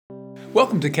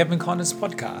Welcome to Kevin Conner's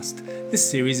podcast. This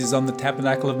series is on the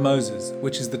Tabernacle of Moses,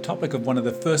 which is the topic of one of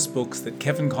the first books that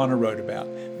Kevin Conner wrote about.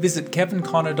 Visit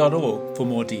kevinconner.org for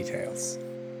more details.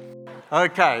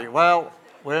 Okay, well,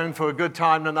 we're in for a good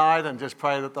time tonight, and just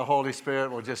pray that the Holy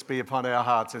Spirit will just be upon our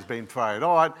hearts as being prayed.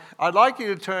 All right, I'd like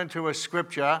you to turn to a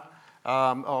scripture.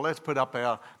 Let's put up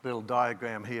our little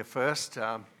diagram here first.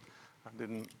 I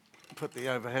didn't put the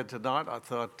overhead tonight. I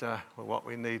thought what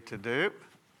we need to do.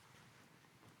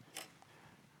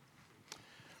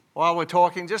 While we're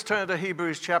talking, just turn to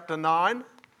Hebrews chapter 9.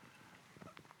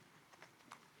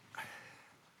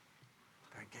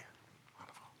 Thank you.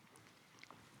 Wonderful.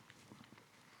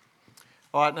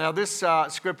 All right, now this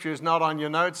scripture is not on your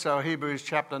notes, so Hebrews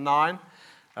chapter 9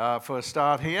 for a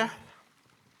start here.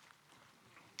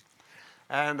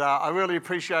 And I really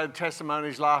appreciated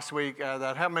testimonies last week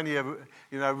that how many of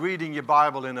reading your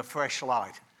Bible in a fresh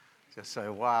light. Just say,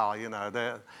 wow,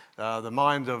 the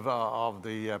mind of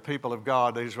the people of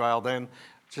God, Israel, then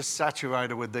just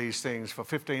saturated with these things for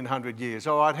 1,500 years.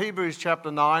 All right, Hebrews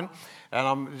chapter 9, and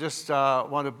I'm just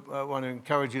want to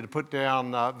encourage you to put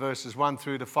down verses 1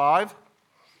 through to 5. I'm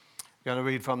going to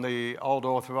read from the Old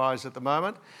Authorized at the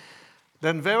moment.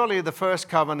 Then verily the first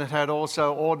covenant had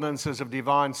also ordinances of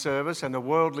divine service and a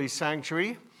worldly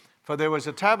sanctuary, for there was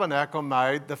a tabernacle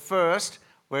made, the first,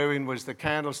 wherein was the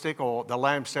candlestick, or the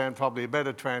lampstand, probably a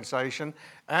better translation,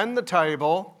 and the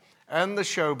table, and the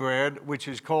showbread, which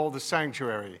is called the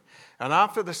sanctuary. And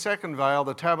after the second veil,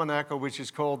 the tabernacle, which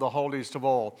is called the holiest of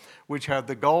all, which had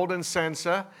the golden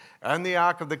censer, and the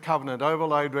ark of the covenant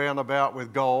overlaid round about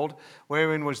with gold,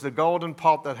 wherein was the golden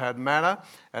pot that had manna,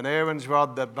 and Aaron's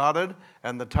rod that budded,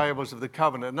 and the tables of the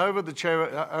covenant. And over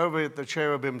it the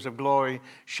cherubims of glory,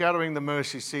 shadowing the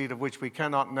mercy seat, of which we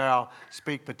cannot now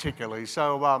speak particularly.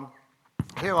 So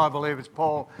here I believe it's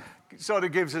Paul sort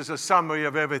of gives us a summary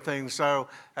of everything. So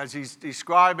as he's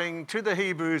describing to the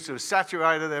Hebrews who are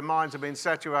saturated, their minds have been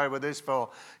saturated with this for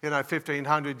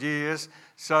 1,500 years.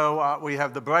 So we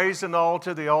have the brazen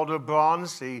altar, the altar of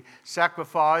bronze, the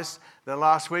sacrifice. Then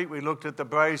last week we looked at the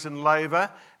brazen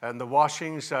laver and the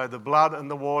washing, so the blood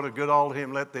and the water. Good old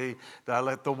hymn, let the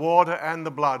water and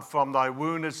the blood from thy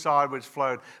wounded side which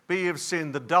flowed be of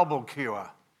sin the double cure.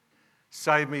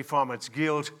 Save me from its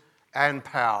guilt and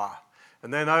power.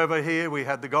 And then over here we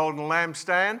had the golden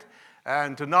lampstand.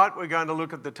 And tonight we're going to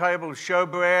look at the table of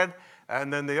showbread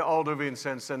and then the altar of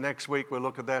incense. And next week we'll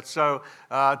look at that. So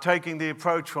taking the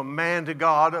approach from man to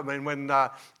God. I mean, when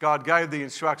God gave the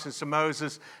instructions to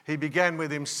Moses, he began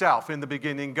with himself. In the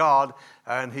beginning, God.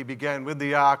 And he began with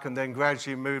the ark and then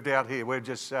gradually moved out here. We've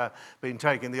just been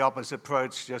taking the opposite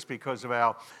approach just because of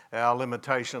our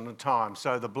limitation of time.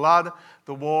 So the blood,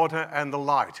 the water, and the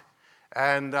light.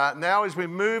 And now as we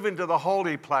move into the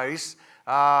holy place,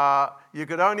 you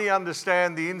could only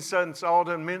understand the incense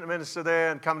altar and minister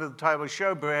there and come to the table of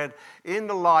showbread in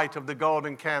the light of the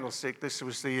golden candlestick. This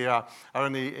was the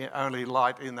only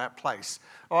light in that place.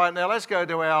 All right, now let's go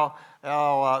to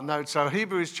our notes. So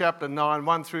Hebrews chapter 9,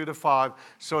 1 through to 5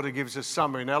 sort of gives a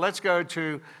summary. Now let's go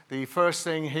to the first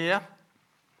thing here.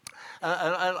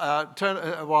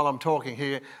 While I'm talking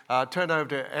here, turn over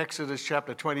to Exodus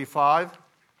chapter 25.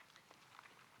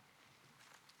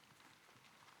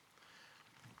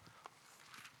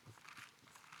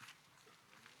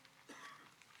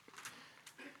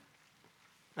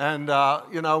 And,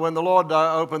 when the Lord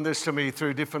opened this to me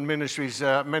through different ministries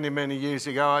many, many years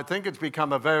ago, I think it's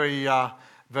become a very,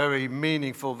 very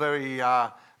meaningful, very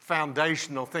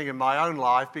foundational thing in my own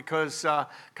life because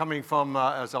coming from,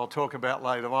 as I'll talk about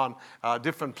later on,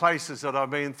 different places that I've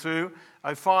been through,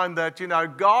 I find that,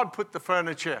 God put the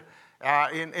furniture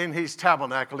in his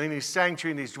tabernacle, in his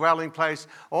sanctuary, in his dwelling place,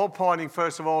 all pointing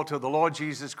first of all to the Lord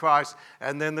Jesus Christ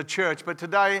and then the church. But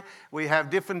today we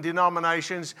have different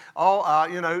denominations, all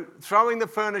throwing the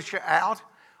furniture out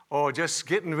or just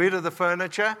getting rid of the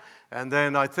furniture. And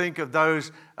then I think of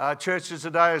those churches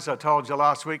today, as I told you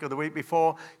last week or the week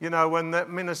before, when the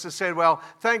minister said, well,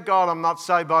 thank God I'm not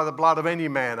saved by the blood of any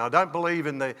man. I don't believe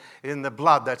in the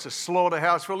blood. That's a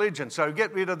slaughterhouse religion. So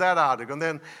get rid of that article. And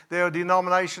then there are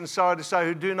denominations, so to say,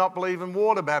 who do not believe in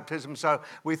water baptism. So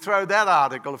we throw that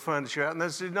article of furniture out. And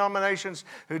there's denominations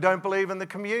who don't believe in the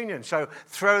communion. So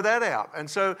throw that out. And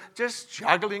so just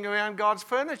juggling around God's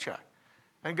furniture.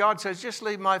 And God says, just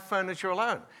leave my furniture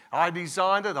alone. I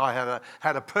designed it. I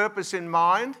had a purpose in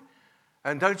mind.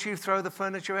 And don't you throw the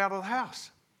furniture out of the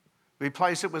house.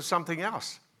 Replace it with something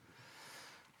else.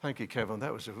 Thank you, Kevin.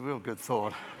 That was a real good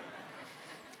thought.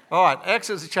 All right,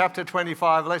 Exodus chapter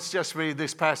 25. Let's just read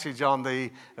this passage on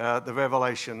the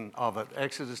revelation of it.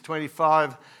 Exodus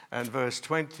 25 and verse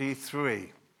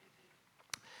 23.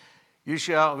 You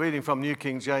shall, reading from New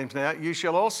King James now, you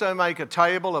shall also make a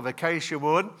table of acacia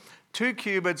wood. 2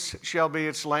 cubits shall be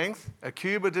its length, a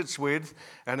cubit its width,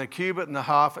 and a cubit and a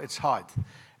half its height.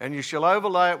 And you shall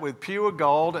overlay it with pure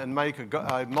gold and make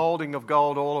a moulding of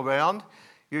gold all around.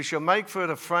 You shall make for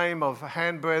it a frame of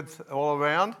handbreadth all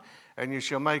around, and you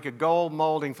shall make a gold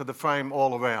moulding for the frame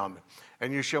all around.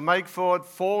 And you shall make for it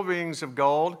 4 rings of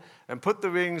gold, and put the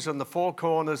rings on the 4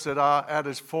 corners that are at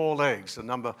its 4 legs. The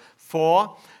number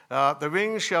 4. The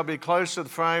rings shall be close to the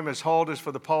frame as holders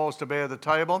for the poles to bear the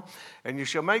table. And you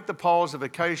shall make the poles of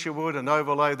acacia wood and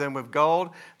overlay them with gold,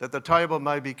 that the table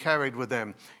may be carried with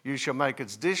them. You shall make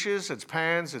its dishes, its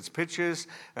pans, its pitchers,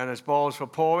 and its bowls for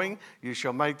pouring. You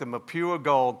shall make them of pure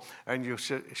gold, and you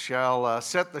shall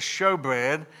set the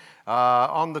showbread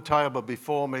on the table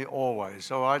before me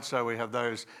always. All right, so we have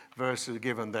those verses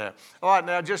given there. All right,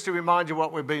 now just to remind you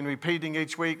what we've been repeating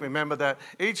each week, remember that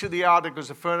each of the articles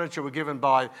of furniture were given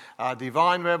by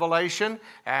divine revelation,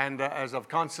 and as I've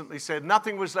constantly said,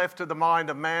 nothing was left to the mind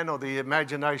of man or the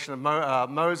imagination of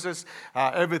Moses.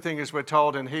 Everything, as we're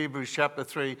told in Hebrews chapter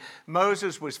 3,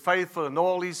 Moses was faithful in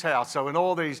all his house, so in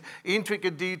all these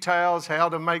intricate details, how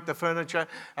to make the furniture.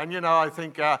 And you know, I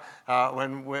think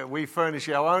when we furnish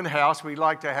our own house, we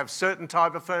like to have certain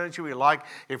type of furniture. We like,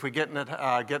 if we're getting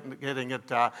it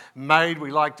made,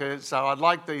 we like to, so I'd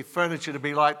like the furniture to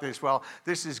be like this. Well,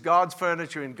 this is God's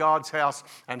furniture in God's house,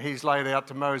 and he's laid out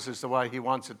to Moses the way he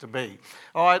wants it to be.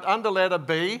 All right, under letter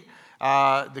B,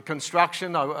 the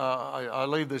construction, I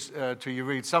leave this to you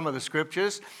read some of the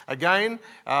scriptures. Again,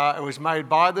 it was made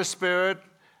by the Spirit,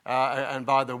 and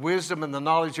by the wisdom and the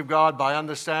knowledge of God, by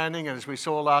understanding. And as we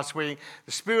saw last week,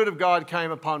 the Spirit of God came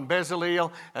upon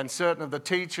Bezaleel and certain of the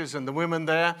teachers and the women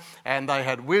there, and they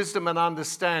had wisdom and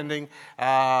understanding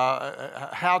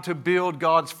how to build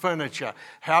God's furniture.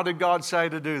 How did God say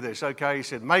to do this? Okay, he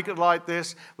said, make it like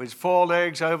this, with 4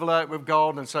 legs, overlay it with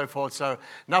gold, and so forth. So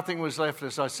nothing was left,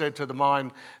 as I said, to the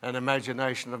mind and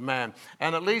imagination of man.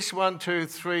 And at least 1, 2,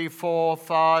 3, 4,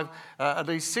 5, at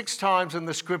least 6 times in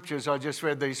the scriptures, I just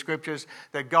read these scriptures,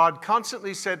 that God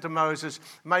constantly said to Moses,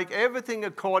 make everything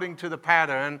according to the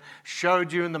pattern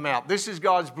showed you in the mount. This is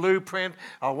God's blueprint.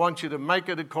 I want you to make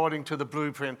it according to the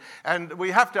blueprint. And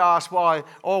we have to ask why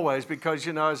always, because,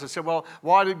 you know, as I said, well,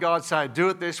 why did God say do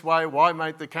it this way? Why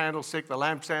make the candlestick, the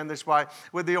lampstand this way,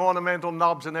 with the ornamental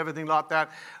knobs and everything like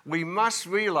that? We must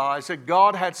realize that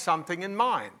God had something in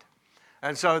mind.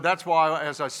 And so that's why,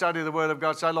 as I study the Word of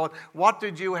God, I say, Lord, what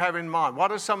did you have in mind?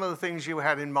 What are some of the things you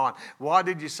had in mind? Why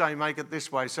did you say make it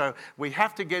this way? So we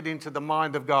have to get into the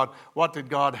mind of God. What did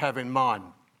God have in mind?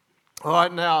 All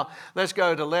right, now let's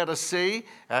go to letter C,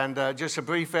 and just a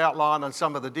brief outline on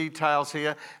some of the details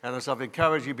here. And as I've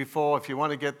encouraged you before, if you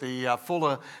want to get the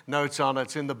fuller notes on it,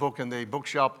 it's in the book in the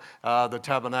bookshop, The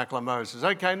Tabernacle of Moses.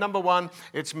 Okay, number 1,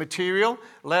 it's material.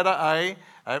 Letter A.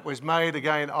 It was made,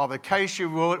 again, of acacia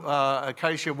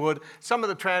wood. Some of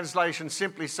the translations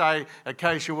simply say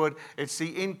acacia wood. It's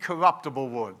the incorruptible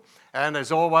wood. And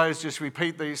as always, just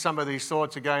repeat some of these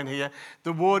thoughts again here.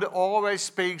 The wood always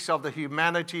speaks of the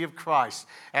humanity of Christ.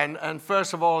 And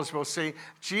first of all, as we'll see,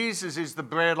 Jesus is the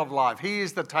bread of life. He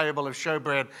is the table of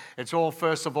showbread. It's all,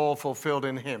 first of all, fulfilled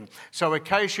in him. So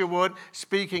acacia wood,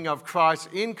 speaking of Christ's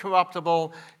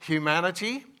incorruptible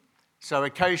humanity. So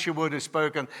acacia wood is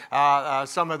spoken.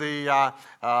 Some of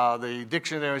the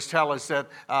dictionaries tell us that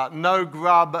no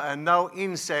grub and no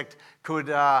insect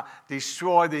could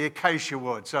destroy the acacia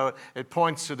wood. So it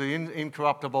points to the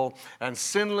incorruptible and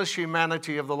sinless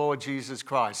humanity of the Lord Jesus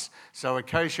Christ. So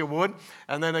acacia wood.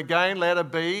 And then again, letter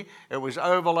B, it was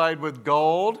overlaid with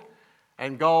gold.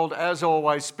 And gold, as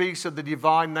always, speaks of the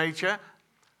divine nature.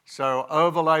 So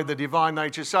overlay the divine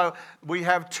nature. So we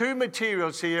have 2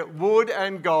 materials here, wood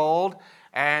and gold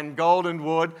and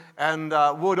wood. And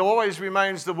wood always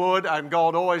remains the wood, and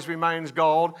gold always remains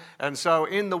gold. And so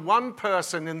in the one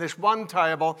person, in this one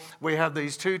table, we have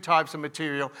these 2 types of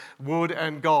material, wood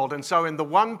and gold. And so in the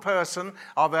one person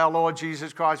of our Lord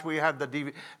Jesus Christ, we have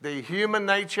the human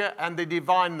nature and the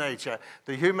divine nature.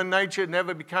 The human nature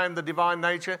never became the divine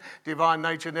nature. Divine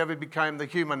nature never became the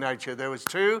human nature. There was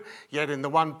 2, yet in the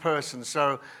one person.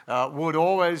 So wood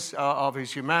always of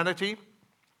his humanity.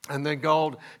 And then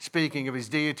gold, speaking of his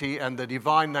deity and the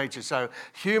divine nature. So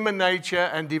human nature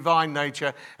and divine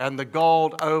nature, and the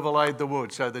gold overlaid the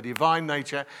wood. So the divine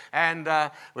nature, and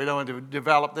we don't want to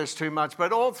develop this too much,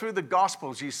 but all through the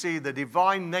Gospels you see the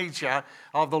divine nature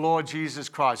of the Lord Jesus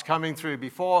Christ coming through.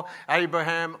 Before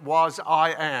Abraham was,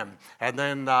 I am. And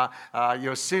then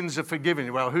your sins are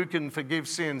forgiven. Well, who can forgive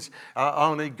sins?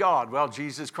 Only God. Well,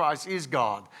 Jesus Christ is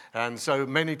God. And so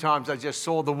many times they just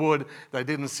saw the wood, they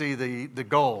didn't see the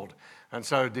gold. And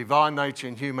so divine nature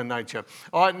and human nature.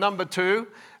 All right, number 2,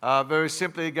 very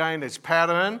simply again, it's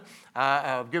pattern.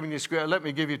 I've given you let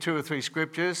me give you 2 or 3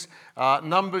 scriptures.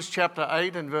 Numbers chapter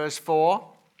 8 and verse 4.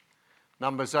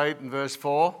 Numbers 8 and verse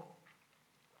 4.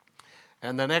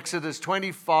 And then Exodus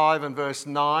 25 and verse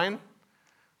 9.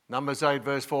 Numbers 8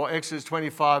 verse 4, Exodus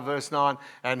 25 verse 9,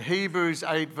 and Hebrews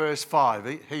 8 verse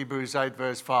 5. Hebrews 8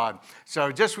 verse 5. So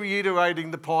just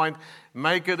reiterating the point,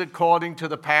 make it according to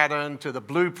the pattern, to the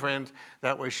blueprint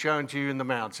that was shown to you in the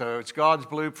mount. So it's God's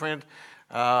blueprint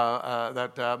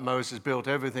that Moses built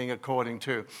everything according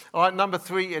to. All right, number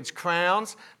 3, it's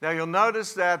crowns. Now you'll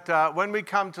notice that when we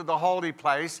come to the holy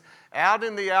place, out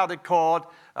in the outer court,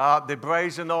 the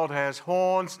brazen altar has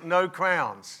horns, no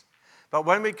crowns. But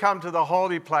when we come to the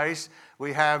holy place,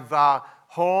 we have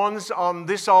horns on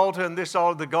this altar and this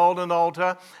altar, the golden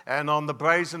altar, and on the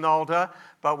brazen altar.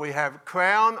 But we have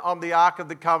crown on the Ark of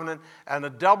the Covenant and a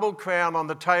double crown on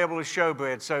the table of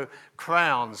showbread. So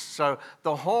crowns. So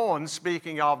the horns,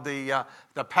 speaking of the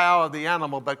power of the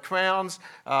animal, but crowns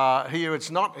here it's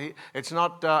not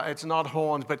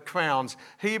horns, but crowns.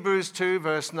 Hebrews 2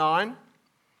 verse 9.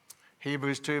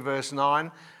 Hebrews 2 verse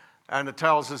 9. And it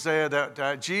tells us there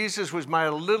that Jesus was made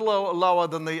a little lower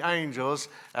than the angels.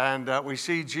 And we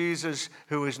see Jesus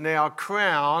who is now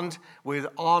crowned with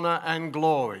honor and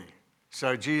glory.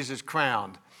 So Jesus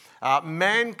crowned.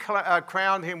 Man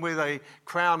crowned him with a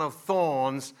crown of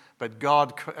thorns, but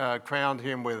God crowned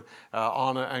him with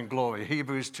honor and glory.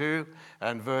 Hebrews 2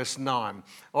 and verse 9.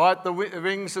 All right, the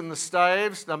rings and the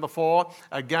staves, number 4.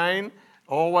 Again,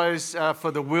 always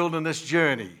for the wilderness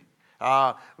journey.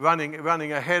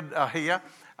 Running ahead here.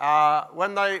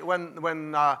 When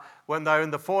they're in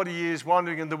the 40 years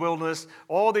wandering in the wilderness,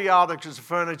 all the articles of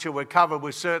furniture were covered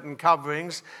with certain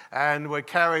coverings and were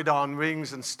carried on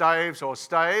rings and staves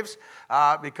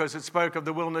because it spoke of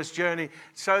the wilderness journey.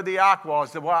 So the ark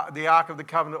was, the Ark of the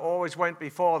Covenant always went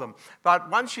before them.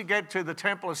 But once you get to the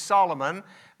Temple of Solomon,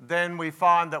 then we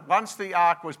find that once the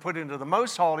ark was put into the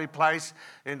most holy place,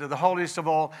 into the holiest of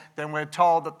all, then we're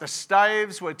told that the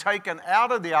staves were taken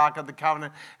out of the Ark of the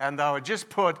Covenant and they were just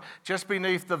put just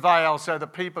beneath the veil so that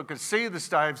people could see the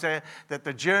staves there, that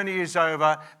the journey is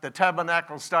over, the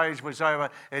tabernacle stage was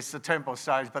over, it's the temple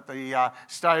stage, but the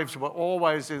staves were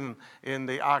always in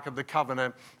the Ark of the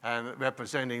Covenant and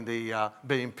representing the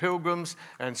being pilgrims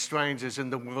and strangers in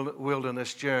the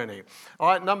wilderness journey. All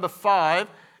right, number 5.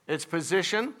 Its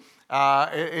position,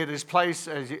 it is placed,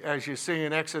 as you see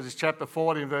in Exodus chapter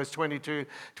 40 verse 22,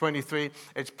 23,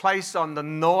 it's placed on the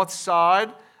north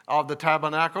side of the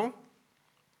tabernacle.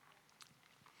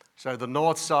 So the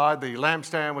north side, the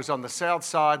lampstand was on the south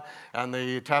side and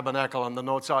the tabernacle on the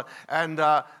north side. And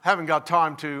haven't got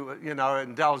time to,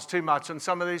 indulge too much in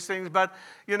some of these things, but,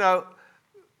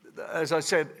 as I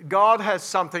said, God has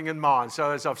something in mind.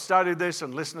 So as I've studied this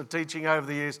and listened to teaching over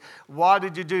the years, why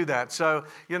did you do that? So,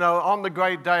 on the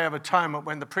great day of atonement,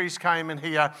 when the priest came in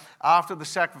here after the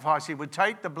sacrifice, he would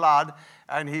take the blood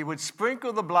and he would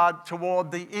sprinkle the blood toward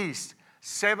the east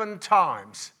 7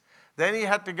 times. Then he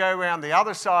had to go around the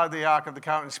other side of the Ark of the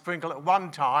Covenant and sprinkle it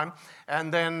 1 time.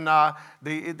 And then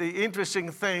the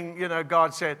interesting thing,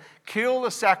 God said, kill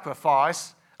the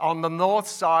sacrifice on the north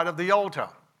side of the altar,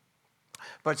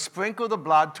 but sprinkle the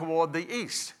blood toward the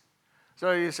east.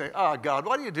 So you say, oh, God,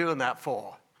 what are you doing that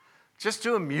for? Just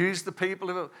to amuse the people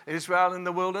of Israel in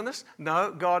the wilderness?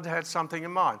 No, God had something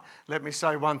in mind. Let me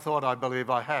say one thought I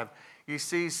believe I have. You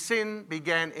see, sin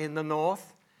began in the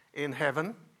north, in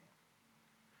heaven.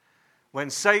 When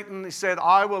Satan said,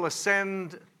 I will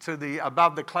ascend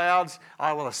above the clouds,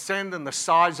 I will ascend in the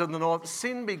sides of the north,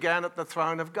 sin began at the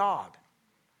throne of God.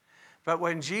 But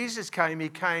when Jesus came, he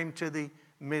came to the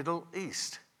Middle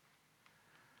East.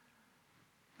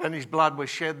 And his blood was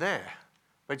shed there.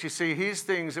 But you see, here's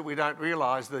things that we don't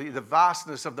realize, the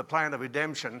vastness of the plan of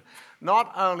redemption.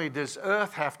 Not only does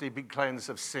earth have to be cleansed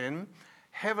of sin,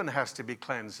 heaven has to be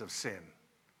cleansed of sin.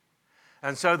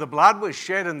 And so the blood was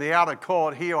shed in the outer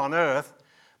court here on earth,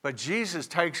 but Jesus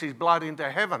takes his blood into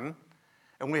heaven,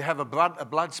 and we have a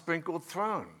blood-sprinkled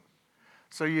throne.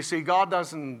 So you see, God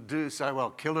doesn't say, well,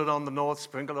 kill it on the north,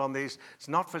 sprinkle it on the east. It's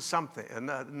not for something,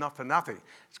 not for nothing.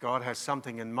 God has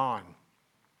something in mind.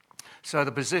 So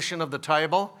the position of the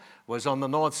table was on the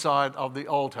north side of the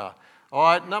altar. All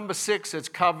right, number 6, it's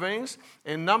coverings.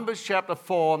 In Numbers chapter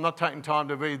 4, I'm not taking time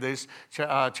to read this,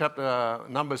 chapter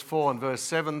Numbers 4 and verse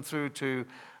 7 through to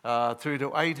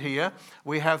 8 here,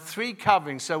 we have 3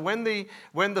 coverings. So when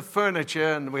the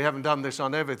furniture, and we haven't done this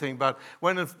on everything, but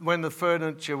when the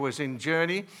furniture was in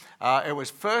journey, it was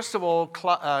first of all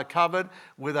covered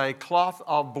with a cloth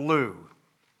of blue.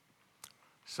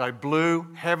 So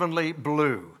blue, heavenly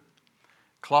blue.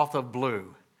 cloth of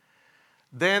blue.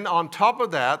 Then on top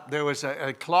of that, there was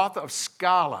a cloth of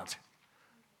scarlet.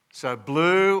 So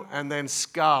blue and then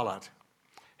scarlet.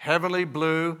 Heavenly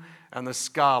blue and the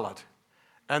scarlet.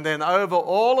 And then over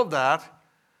all of that,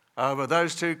 over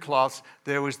those two cloths,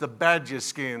 there was the badger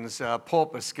skins,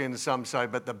 porpoise skins, some say,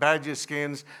 but the badger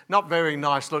skins, not very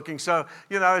nice looking. So,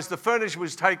 as the furniture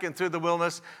was taken through the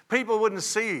wilderness, people wouldn't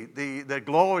see the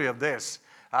glory of this.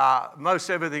 Most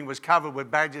everything was covered with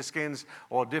badger skins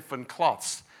or different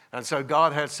cloths. And so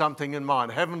God had something in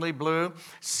mind. Heavenly blue,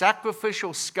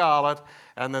 sacrificial scarlet,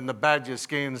 and then the badger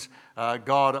skins,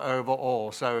 God over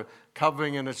all. So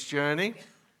covering in its journey.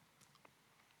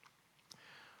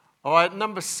 All right,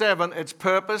 number 7, its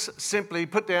purpose. Simply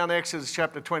put down Exodus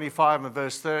chapter 25 and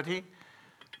verse 30.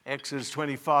 Exodus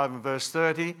 25 and verse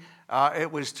 30.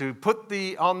 It was to put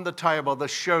on the table the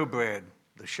showbread.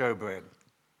 The showbread.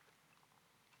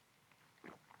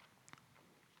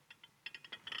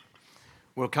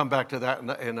 We'll come back to that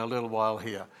in a little while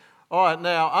here. All right,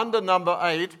 now under number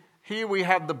 8, here we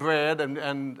have the bread,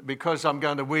 and because I'm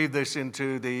going to weave this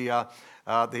into the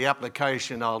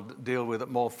application, I'll deal with it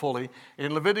more fully.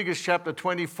 In Leviticus chapter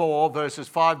 24, verses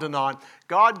 5 to 9,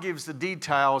 God gives the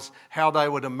details how they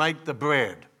were to make the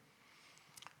bread.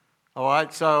 All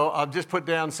right, so I've just put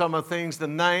down some of the things, the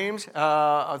names.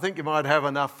 I think you might have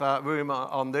enough room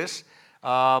on this.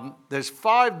 There's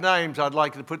 5 names I'd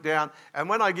like you to put down. And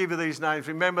when I give you these names,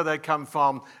 remember they come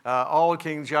from Old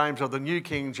King James or the New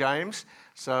King James.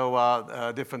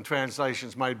 So different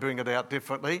translations may bring it out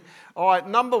differently. All right,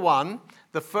 number 1,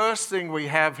 the first thing we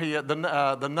have here,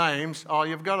 the names. Oh,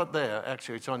 you've got it there.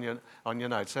 Actually, it's on your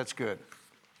notes. That's good.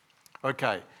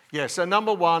 Okay. Yeah, so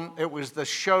number 1, it was the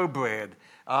showbread.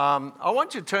 I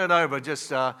want you to turn over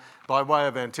just by way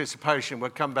of anticipation.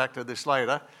 We'll come back to this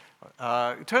later.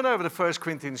 Turn over to 1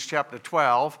 Corinthians chapter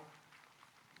 12.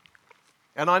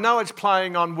 And I know it's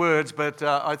playing on words, but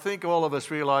I think all of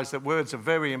us realize that words are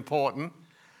very important.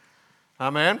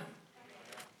 Amen?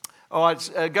 All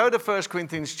right, go to 1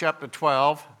 Corinthians chapter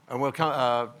 12, and we'll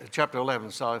come, chapter 11,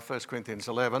 sorry, 1 Corinthians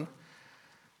 11.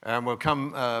 And we'll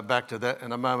come back to that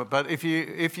in a moment. But if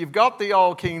you've got the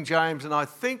Old King James, and I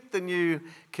think the New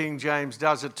King James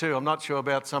does it too, I'm not sure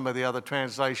about some of the other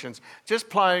translations, just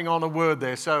playing on a word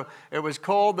there. So it was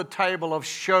called the table of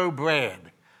showbread.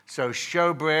 So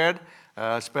showbread,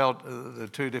 spelled the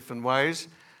 2 different ways.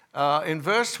 In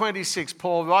verse 26,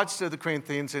 Paul writes to the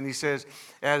Corinthians and he says,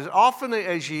 "As often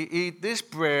as ye eat this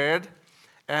bread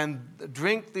and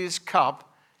drink this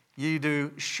cup, ye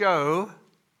do show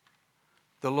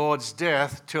the Lord's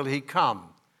death till he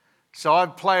come." So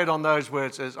I've played on those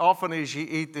words. As often as ye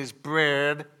eat this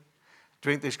bread,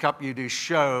 drink this cup, you do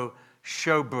show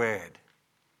bread.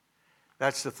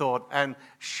 That's the thought. And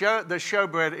the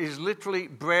showbread is literally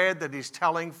bread that is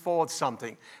telling forth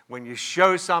something. When you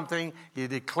show something, you're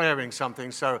declaring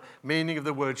something. So meaning of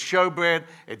the word showbread,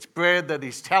 it's bread that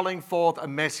is telling forth a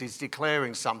message,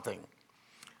 declaring something.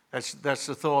 That's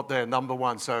the thought there, number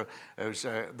 1. So it was,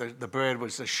 the bread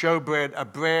was the showbread, a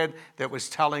bread that was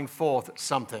telling forth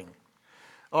something.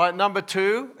 All right, number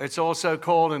 2, it's also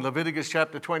called in Leviticus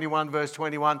chapter 21, verse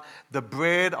 21, the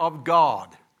bread of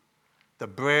God. The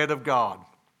bread of God.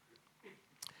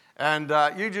 And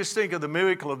you just think of the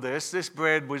miracle of this. This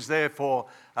bread was there for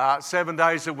 7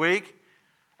 days a week,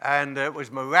 and it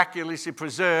was miraculously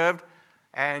preserved.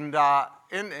 And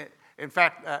in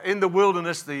fact, in the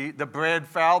wilderness, the bread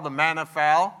fell, the manna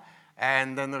fell,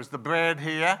 and then there was the bread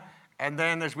here. And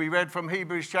then as we read from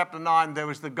Hebrews chapter 9, there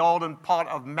was the golden pot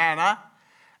of manna.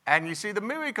 And you see, the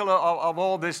miracle of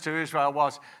all this to Israel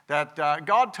was that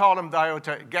God told them they were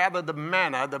to gather the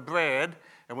manna, the bread,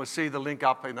 and we'll see the link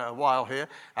up in a while here,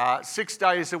 6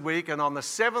 days a week, and on the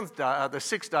 6th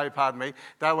day,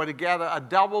 they were to gather a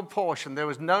double portion. There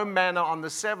was no manna on the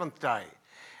 7th day.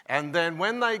 And then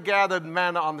when they gathered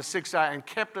manna on the 6th day and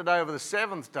kept it over the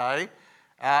 7th day,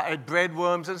 it bred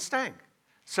worms and stank.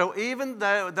 So even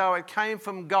though it came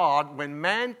from God, when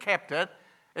man kept it,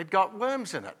 it got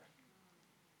worms in it.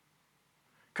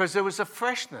 Because there was a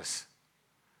freshness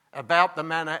about the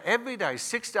manna every day,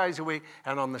 6 days a week,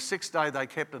 and on the 6th day they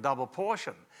kept a double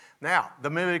portion. Now, the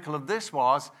miracle of this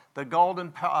was the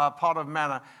golden pot of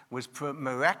manna was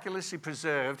miraculously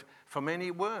preserved from any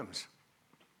worms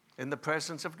in the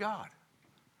presence of God.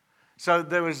 So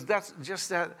that's just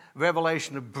that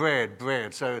revelation of bread.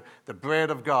 So the bread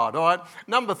of God. All right,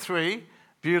 number 3,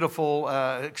 beautiful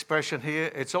expression here.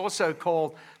 It's also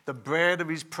called the bread of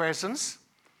his presence.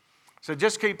 So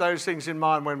just keep those things in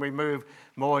mind when we move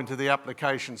more into the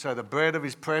application. So the bread of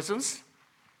his presence.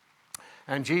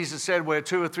 And Jesus said, where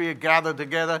two or three are gathered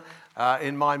together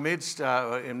in my midst,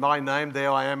 in my name,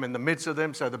 there I am in the midst of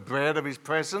them. So the bread of his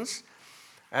presence.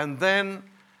 And then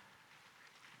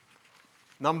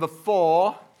number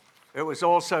 4, it was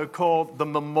also called the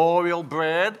memorial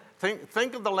bread.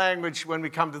 Think of the language when we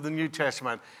come to the New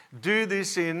Testament. Do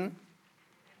this in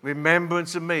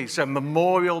remembrance of me. So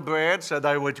memorial bread, so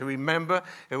they were to remember.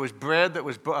 It was bread that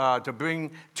was to bring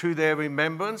to their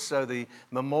remembrance, so the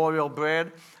memorial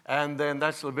bread. And then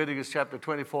that's Leviticus chapter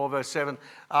 24, verse 7.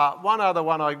 One other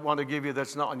one I want to give you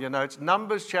that's not on your notes.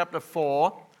 Numbers chapter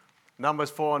 4,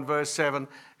 Numbers 4 and verse 7.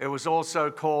 It was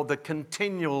also called the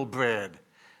continual bread.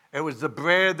 It was the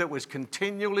bread that was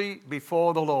continually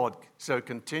before the Lord. So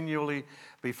continually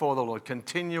before the Lord.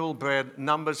 Continual bread,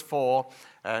 Numbers 4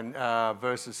 and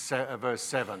verse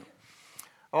 7.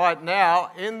 All right,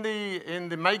 now in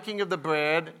the making of the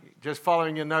bread, just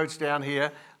following your notes down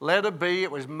here, letter B,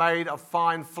 it was made of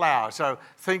fine flour. So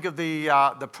think of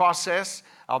the process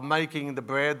of making the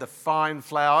bread, the fine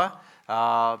flour.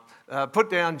 Put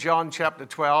down John chapter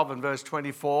 12 and verse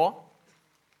 24.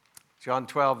 John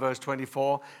 12, verse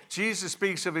 24. Jesus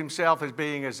speaks of himself as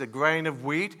being as a grain of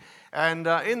wheat. And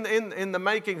in the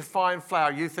making of fine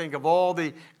flour, you think of all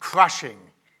the crushing.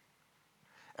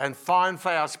 And fine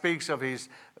flour speaks of his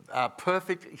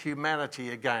perfect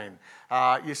humanity again.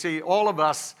 You see, all of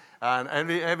us, and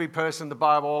every person in the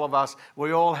Bible, all of us,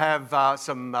 we all have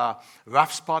some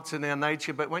rough spots in our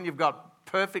nature. But when you've got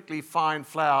perfectly fine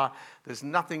flour, there's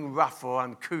nothing rough or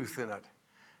uncouth in it.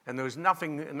 And there was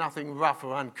nothing rough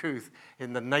or uncouth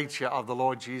in the nature of the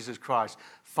Lord Jesus Christ.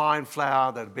 Fine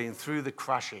flour that had been through the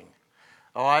crushing.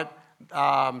 All right?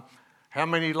 How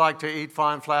many like to eat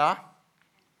fine flour?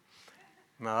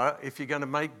 No. If you're going to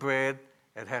make bread,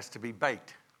 it has to be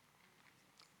baked.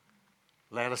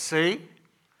 Letter C.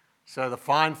 So the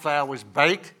fine flour was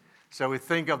baked. So we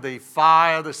think of the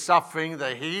fire, the suffering,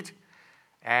 the heat,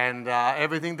 and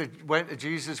everything that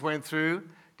Jesus went through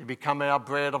to become our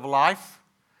bread of life.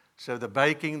 So the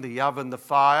baking, the oven, the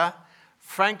fire.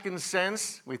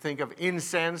 Frankincense, we think of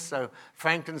incense. So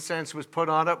frankincense was put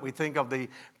on it. We think of the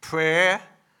prayer,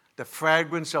 the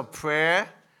fragrance of prayer,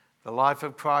 the life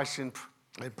of Christ in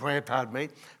prayer, pardon me.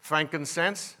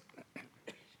 Frankincense.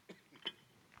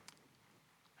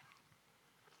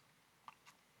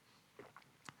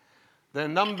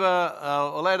 Then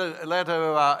letter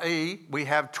E, we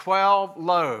have 12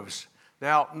 loaves.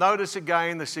 Now, notice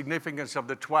again the significance of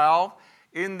the 12.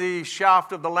 In the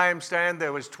shaft of the lampstand,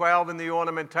 there was 12 in the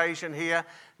ornamentation here.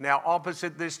 Now,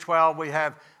 opposite this 12, we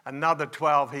have another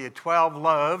 12 here, 12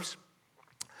 loaves.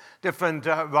 Different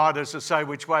writers will say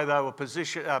which way they were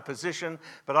positioned,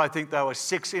 but I think they were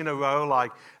 6 in a row,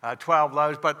 like 12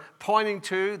 loaves. But pointing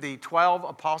to the 12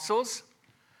 apostles,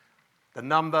 the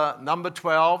number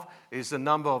 12 is the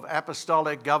number of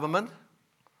apostolic government.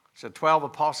 So 12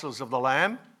 apostles of the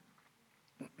Lamb.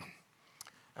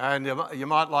 And you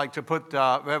might like to put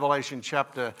Revelation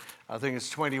chapter, I think it's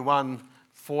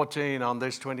 21:14 on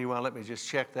this 21. Let me just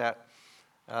check that.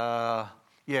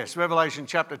 Yes, Revelation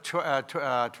chapter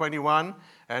 21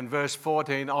 and verse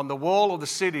 14. On the wall of the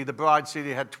city, the bride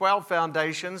city, had 12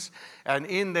 foundations, and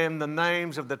in them the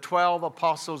names of the 12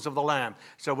 apostles of the Lamb.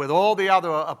 So with all the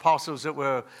other apostles that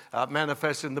were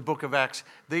manifested in the book of Acts,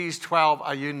 these 12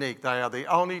 are unique. They are the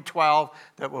only 12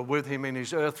 that were with him in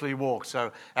his earthly walk.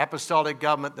 So apostolic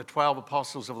government, the 12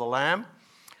 apostles of the Lamb.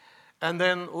 And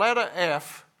then letter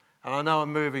F, and I know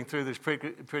I'm moving through this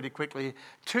pretty quickly,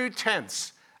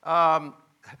 2/10.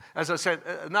 As I said,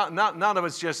 none of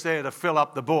it's just there to fill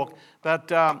up the book.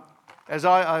 But as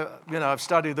I've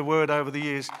studied the word over the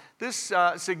years, this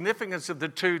significance of the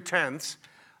 2/10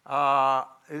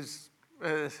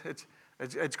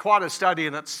 it's quite a study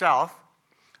in itself.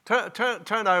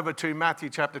 Turn over to Matthew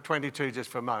chapter 22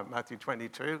 just for a moment. Matthew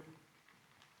 22.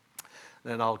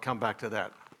 Then I'll come back to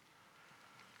that.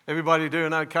 Everybody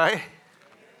doing okay?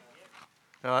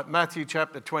 All right, Matthew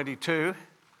chapter 22.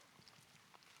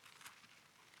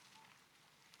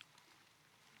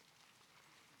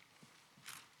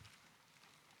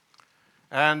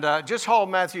 And just hold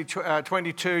Matthew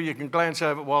 22. You can glance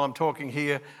over it while I'm talking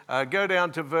here. Go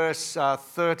down to verse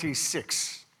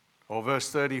 36 or verse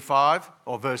 35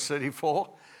 or verse 34.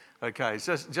 Okay,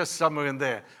 just somewhere in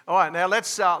there. All right, now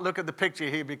let's look at the picture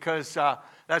here because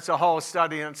that's a whole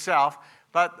study in itself.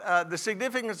 But the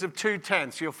significance of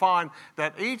 2/10, you'll find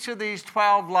that each of these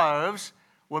 12 loaves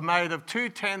were made of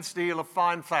 2/10 deal of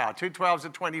fine flour. 2 12s are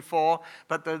 24,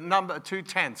 but the number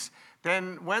 2/10.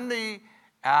 Then when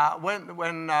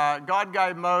God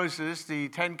gave Moses the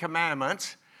 10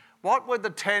 Commandments, what were the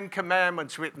 10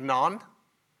 Commandments written on?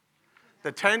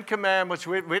 The 10 Commandments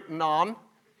written on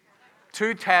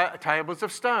two tables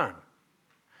of stone.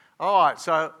 All right,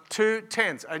 so 2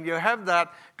 tents. And you have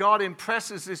that. God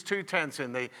impresses these 2 tents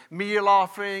in the meal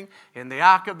offering, in the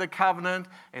Ark of the Covenant,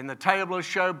 in the table of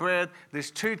showbread.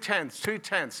 There's 2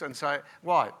 tents. And so,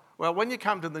 why? Well, when you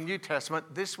come to the New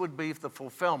Testament, this would be the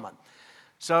fulfillment.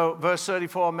 So, verse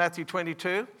 34, Matthew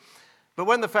 22. But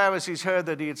when the Pharisees heard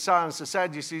that he had silenced the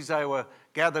Sadducees, they were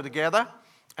gathered together.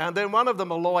 And then one of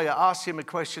them, a lawyer, asked him a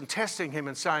question, testing him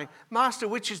and saying, Master,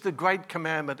 which is the great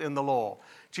commandment in the law?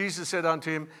 Jesus said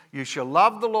unto him, You shall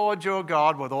love the Lord your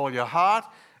God with all your heart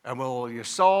and with all your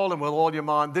soul and with all your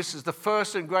mind. This is the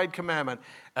first and great commandment.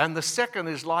 And the second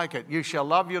is like it. You shall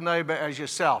love your neighbor as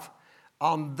yourself.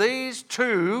 On these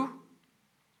 2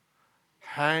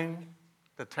 hang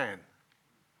the 10.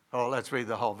 Oh, let's read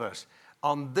the whole verse.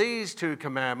 On these 2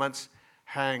 commandments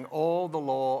hang all the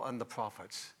law and the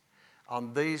prophets.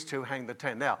 On these 2 hang the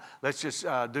 10. Now, let's just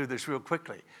do this real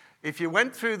quickly. If you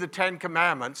went through the 10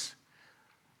 commandments,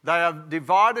 they are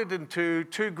divided into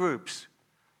 2 groups.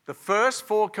 The first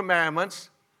 4 commandments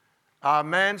are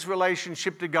man's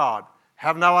relationship to God.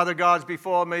 Have no other gods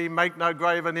before me, make no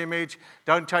graven image,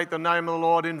 don't take the name of the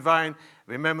Lord in vain,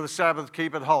 remember the Sabbath,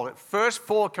 keep it holy. First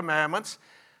 4 commandments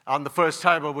on the first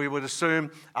table, we would assume,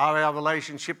 are our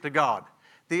relationship to God.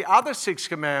 The other 6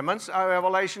 commandments are our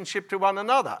relationship to one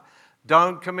another.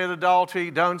 Don't commit adultery,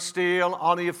 don't steal,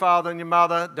 honor your father and your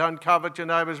mother, don't covet your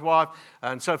neighbor's wife,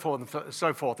 and so forth and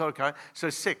so forth. Okay, so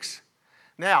 6.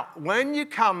 Now, when you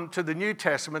come to the New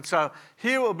Testament, so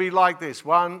here it will be like this: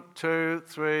 1, 2,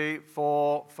 3,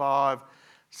 4, 5,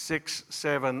 6,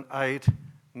 7, 8,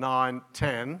 9,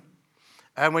 10.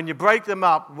 And when you break them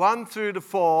up, 1 through to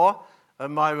 4 are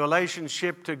my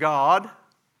relationship to God,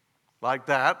 like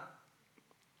that.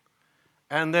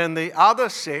 And then the other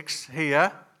 6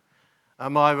 here are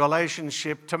my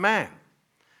relationship to man.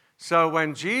 So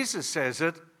when Jesus says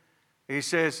it, he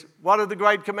says, what are the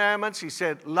great commandments? He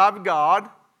said, love God,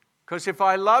 because if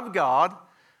I love God,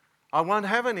 I won't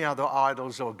have any other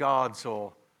idols or gods,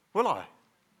 or will I?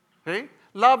 See?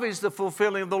 Love is the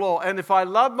fulfilling of the law. And if I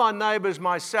love my neighbors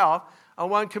myself, I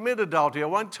won't commit adultery. I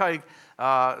won't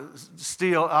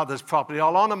steal others' property.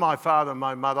 I'll honor my father and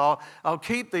my mother. I'll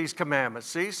keep these commandments.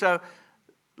 See? So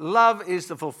love is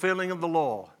the fulfilling of the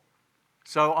law.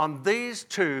 So on these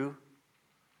 2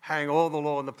 hang all the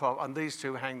law and the prophet. On these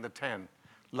 2 hang the 10.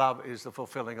 Love is the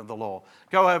fulfilling of the law.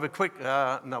 Go over quick.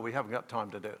 No, we haven't got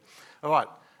time to do it. All right,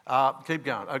 keep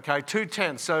going. Okay, 2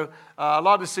 tents. So a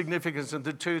lot of significance in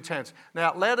the 2 tents.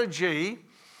 Now, letter G,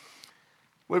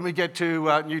 when we get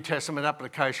to New Testament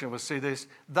application, we'll see this.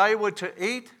 They were to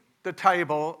eat the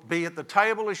table, be at the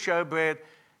table of showbread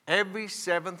every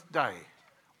 7th day.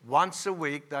 Once a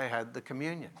week, they had the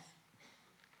communion.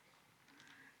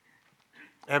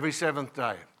 Every 7th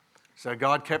day. So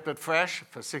God kept it fresh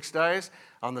for 6 days.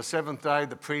 On the 7th day,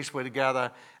 the priests were to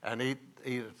gather and eat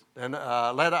it. And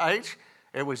letter H,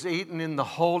 it was eaten in the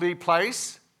holy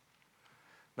place,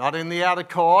 not in the outer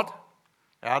court.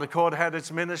 Outer court had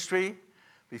its ministry.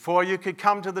 Before you could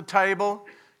come to the table,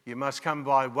 you must come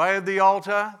by way of the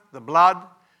altar, the blood,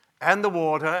 and the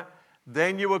water.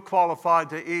 Then you were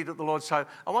qualified to eat at the Lord's table.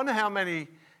 I wonder how many,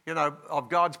 of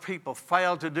God's people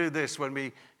fail to do this when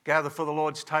we gather for the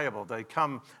Lord's table. They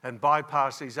come and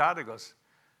bypass these articles.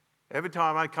 Every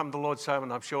time I come to the Lord's table,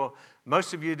 and I'm sure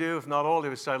most of you do, if not all of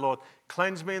you, say, Lord,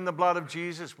 cleanse me in the blood of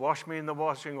Jesus, wash me in the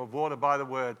washing of water by the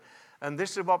word. And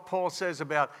this is what Paul says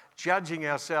about judging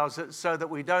ourselves so that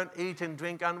we don't eat and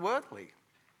drink unworthily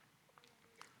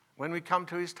when we come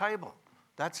to his table.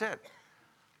 That's it.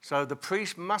 So the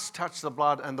priest must touch the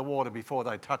blood and the water before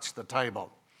they touch the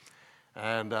table.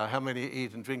 And how many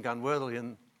eat and drink unworthily?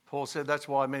 And Paul said that's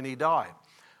why many die.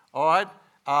 All right.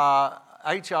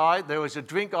 HI, there was a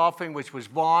drink offering which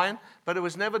was wine, but it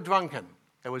was never drunken.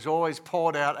 It was always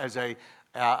poured out as a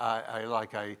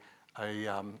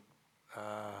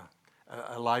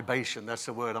libation. That's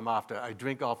the word I'm after. A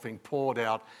drink offering poured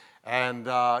out. And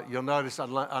you'll notice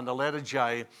under letter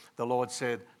J, the Lord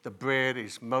said, the bread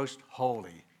is most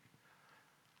holy.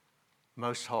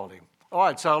 Most holy. All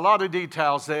right, so a lot of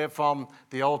details there from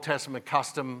the Old Testament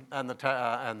custom and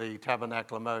the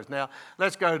Tabernacle of Moses. Now,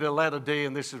 let's go to letter D,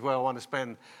 and this is where I want to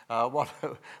spend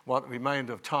what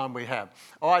remainder of time we have.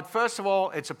 All right, first of all,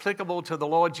 it's applicable to the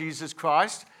Lord Jesus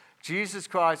Christ. Jesus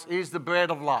Christ is the bread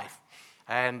of life,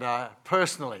 and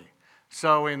personally.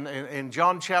 So in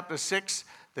John chapter 6,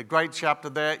 the great chapter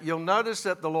there, you'll notice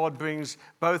that the Lord brings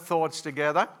both thoughts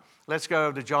together. Let's go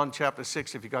over to John chapter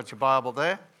 6 if you've got your Bible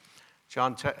there.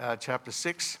 John chapter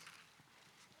 6.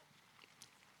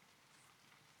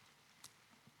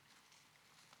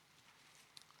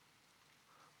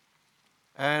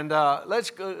 And let's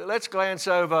glance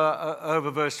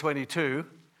over verse 22,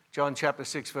 John chapter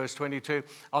 6, verse 22.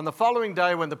 On the following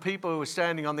day, when the people who were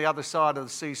standing on the other side of the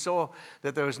sea saw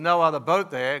that there was no other boat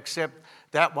there except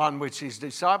that one which his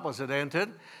disciples had entered,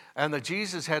 and that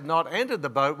Jesus had not entered the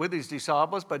boat with his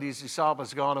disciples, but his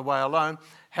disciples had gone away alone.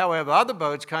 However, other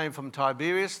boats came from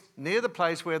Tiberias, near the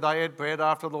place where they ate bread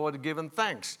after the Lord had given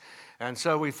thanks. And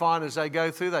so we find as they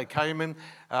go through, they came in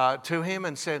to him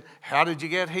and said, "How did you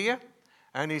get here?"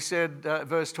 And he said,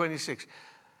 verse 26,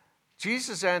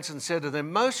 Jesus answered and said to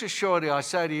them, "Most assuredly I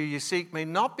say to you, you seek me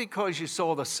not because you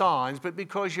saw the signs, but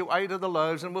because you ate of the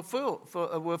loaves and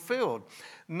were filled.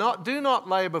 Do not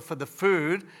labor for the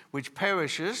food which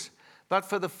perishes, but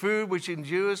for the food which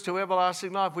endures to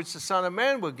everlasting life, which the Son of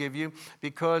Man will give you,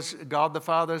 because God the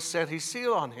Father has set his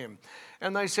seal on him."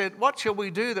 And they said, "What shall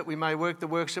we do that we may work the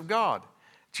works of God?"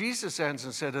 Jesus answered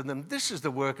and said to them, "This is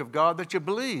the work of God, that you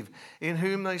believe in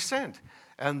whom they sent."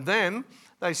 And then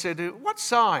they said, "What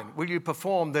sign will you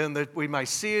perform then that we may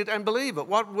see it and believe it?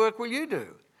 What work will you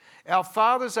do? Our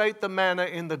fathers ate the manna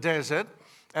in the desert,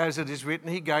 as it is written,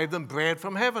 he gave them bread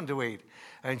from heaven to eat."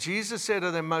 And Jesus said to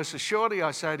them, "Most assuredly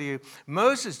I say to you,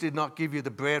 Moses did not give you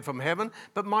the bread from heaven,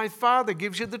 but my Father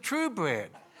gives you the true bread.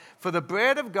 For the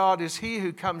bread of God is he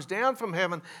who comes down from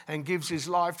heaven and gives his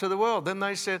life to the world." Then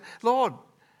they said, "Lord,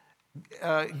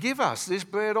 give us this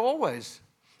bread always."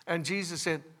 And Jesus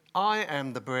said, "I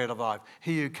am the bread of life.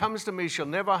 He who comes to me shall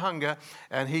never hunger,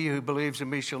 and he who believes in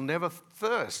me shall never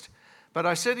thirst. But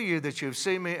I say to you that you have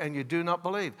seen me and you do not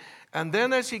believe." And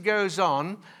then as he goes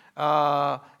on,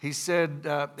 he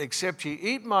said, "Except ye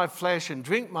eat my flesh and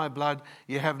drink my blood,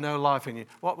 you have no life in you."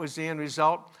 What was the end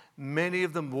result? Many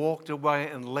of them walked away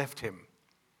and left him.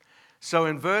 So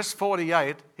in verse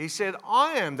 48, he said,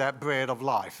 "I am that bread of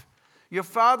life. Your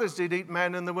fathers did eat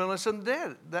manna in the wilderness and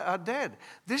are dead.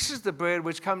 This is the bread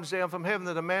which comes down from heaven,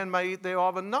 that a man may eat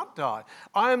thereof and not die.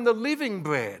 I am the living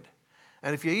bread.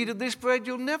 And if you eat of this bread,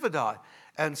 you'll never die."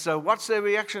 And so what's their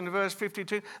reaction to verse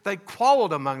 52? They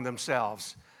quarreled among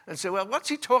themselves and said, "Well, what's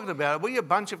he talking about? Are we a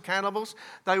bunch of cannibals?"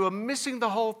 They were missing the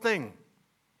whole thing.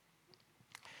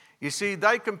 You see,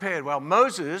 they compared, well,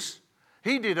 Moses,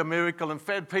 he did a miracle and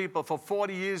fed people for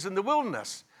 40 years in the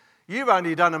wilderness. You've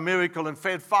only done a miracle and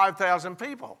fed 5,000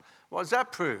 people. What does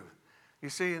that prove? You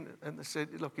see, and they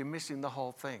said, "Look, you're missing the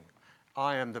whole thing.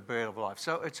 I am the bread of life."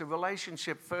 So it's a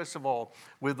relationship, first of all,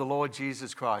 with the Lord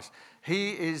Jesus Christ.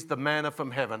 He is the manna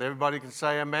from heaven. Everybody can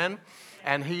say amen?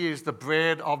 And he is the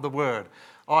bread of the word.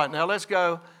 All right, now let's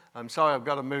go. I'm sorry, I've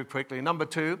got to move quickly. Number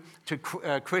 2, to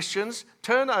Christians.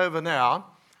 Turn over now.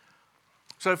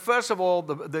 So first of all,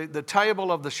 the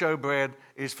table of the showbread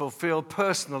is fulfilled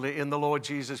personally in the Lord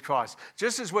Jesus Christ.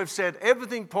 Just as we've said,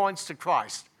 everything points to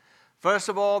Christ. First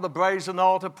of all, the brazen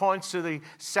altar points to the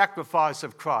sacrifice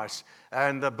of Christ.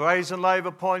 And the brazen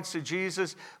laver points to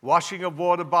Jesus, washing of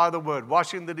water by the word,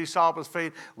 washing the disciples'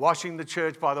 feet, washing the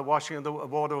church by the washing of the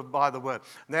water by the word.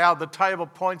 Now the table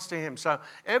points to him. So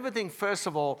everything, first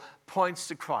of all, points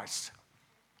to Christ.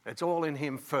 It's all in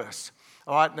him first.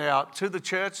 All right, now to the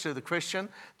church, to the Christian,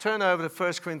 turn over to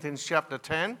 1 Corinthians chapter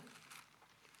 10.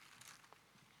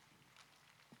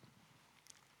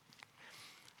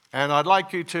 And I'd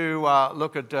like you to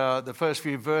look at the first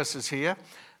few verses here.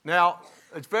 Now,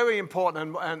 it's very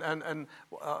important, and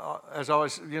as I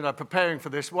was preparing for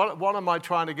this, what am I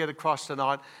trying to get across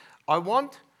tonight? I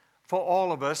want for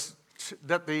all of us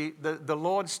that the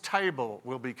Lord's table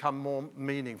will become more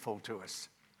meaningful to us,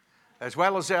 as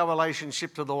well as our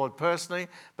relationship to the Lord personally,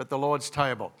 but the Lord's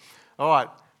table. All right,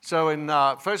 so in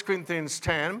 1 Corinthians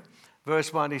 10,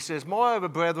 verse 1, he says, "Moreover,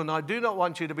 brethren, I do not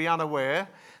want you to be unaware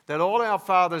that all our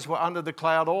fathers were under the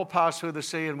cloud, all passed through the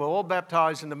sea, and were all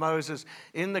baptized into Moses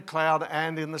in the cloud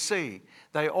and in the sea.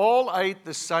 They all ate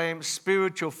the same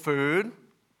spiritual food,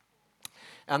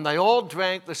 and they all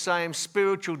drank the same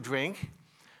spiritual drink,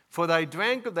 for they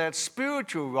drank of that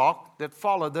spiritual rock that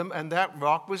followed them, and that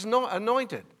rock was not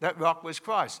anointed." That rock was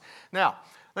Christ. Now,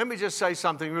 let me just say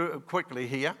something quickly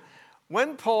here.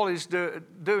 When Paul is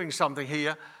doing something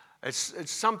here,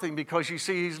 it's something because, you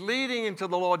see, he's leading into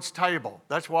the Lord's table.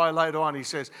 That's why later on he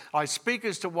says, "I speak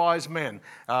as to wise men."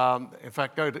 In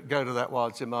fact, go to that while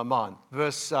it's in my mind.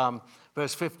 Verse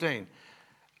 15.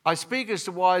 "I speak as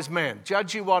to wise men.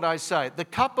 Judge you what I say. The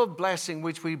cup of blessing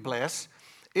which we bless,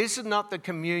 is it not the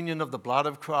communion of the blood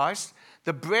of Christ?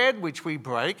 The bread which we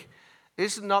break,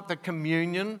 is it not the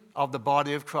communion of the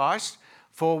body of Christ?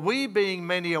 For we, being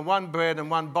many, are one bread and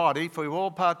one body, for we're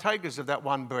all partakers of that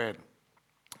one bread.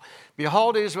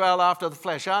 Behold, Israel after the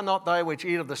flesh, are not they which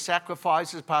eat of the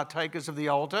sacrifices partakers of the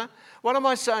altar? What am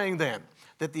I saying then?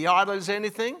 That the idol is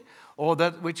anything? or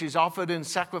that which is offered in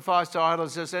sacrifice to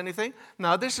idols as anything?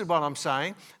 No, this is what I'm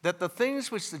saying, that the things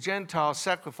which the Gentiles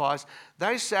sacrifice,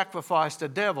 they sacrifice to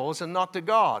devils and not to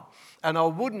God. And I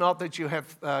would not that you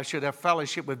should have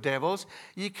fellowship with devils.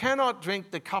 You cannot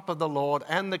drink the cup of the Lord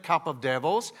and the cup of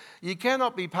devils. You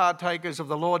cannot be partakers of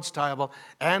the Lord's table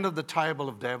and of the table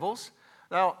of devils.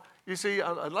 Now, you see,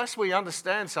 unless we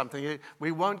understand something,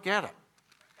 we won't get it.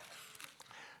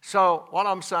 So what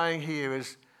I'm saying here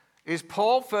is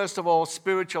Paul, first of all,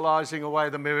 spiritualizing away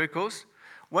the miracles?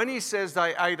 When he says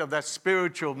they ate of that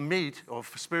spiritual meat or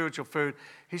spiritual food,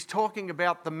 he's talking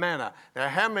about the manna. Now,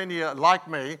 how many, like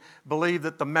me, believe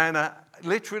that the manna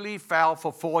literally fell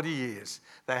for 40 years?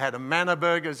 They had a manna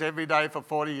burgers every day for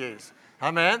 40 years.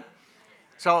 Amen?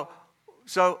 So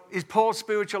is Paul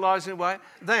spiritualizing away?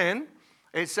 Then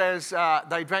it says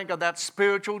they drank of that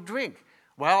spiritual drink.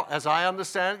 Well, as I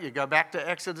understand it, you go back to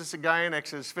Exodus again,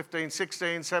 Exodus 15,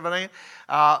 16, 17.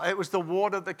 It was the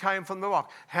water that came from the rock.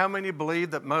 How many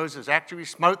believe that Moses actually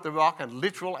smote the rock and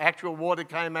literal, actual water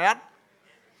came out?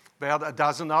 About a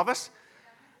dozen of us.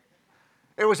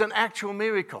 It was an actual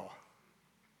miracle.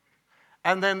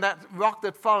 And then that rock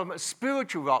that followed, a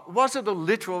spiritual rock. Was it a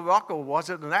literal rock or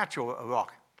was it an actual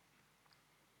rock?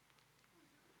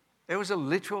 It was a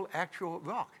literal, actual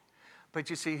rock. But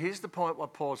you see, here's the point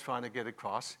what Paul's trying to get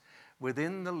across.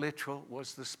 Within the literal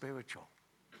was the spiritual.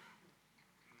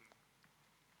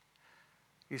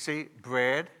 You see,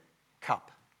 bread,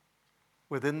 cup.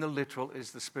 Within the literal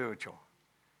is the spiritual.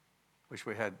 Wish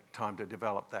we had time to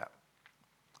develop that.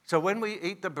 So when we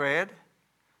eat the bread,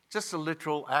 just a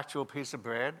literal, actual piece of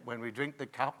bread. When we drink the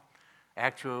cup,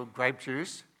 actual grape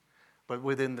juice. But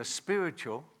within the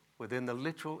spiritual, within the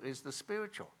literal is the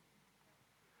spiritual.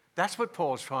 That's what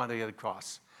Paul's trying to get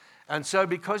across. And so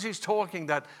because he's talking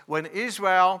that when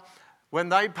Israel, when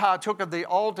they partook of the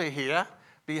altar here,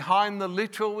 behind the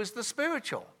literal was the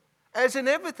spiritual. As in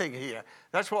everything here.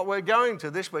 That's what we're going to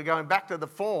this. We're going back to the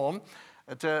form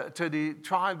to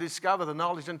try and discover the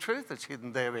knowledge and truth that's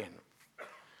hidden therein.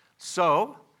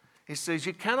 So, he says,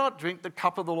 you cannot drink the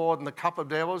cup of the Lord and the cup of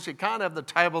devils. You can't have the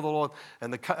table of the Lord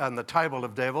and the table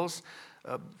of devils.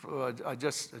 I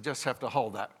just have to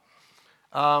hold that.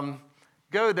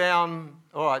 Go down,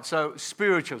 all right, so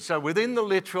spiritual. So within the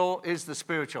literal is the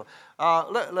spiritual.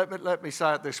 Let me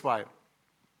say it this way.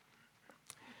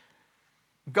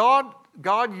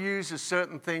 God uses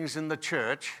certain things in the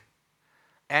church,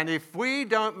 and if we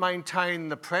don't maintain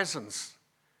the presence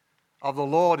of the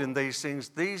Lord in these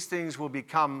things will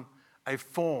become a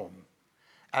form,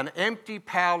 an empty,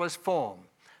 powerless form.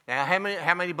 Now,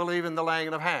 how many believe in the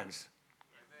laying of hands?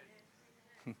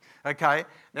 Okay,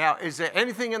 now, is there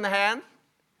anything in the hand?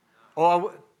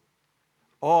 Or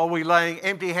are we laying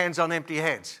empty hands on empty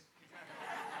heads?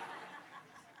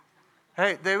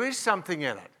 Hey, there is something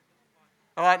in it.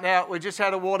 All right, now, we just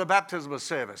had a water baptismal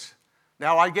service.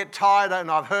 Now, I get tired,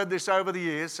 and I've heard this over the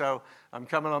years, so I'm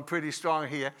coming on pretty strong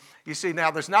here. You see,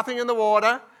 now, there's nothing in the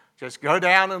water. Just go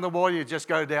down in the water, you just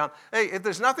go down. Hey, if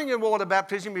there's nothing in water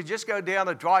baptism, you just go down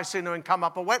a dry sinner and come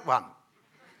up a wet one.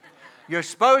 You're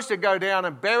supposed to go down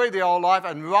and bury the old life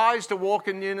and rise to walk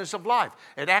in newness of life.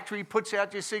 It actually puts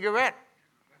out your cigarette.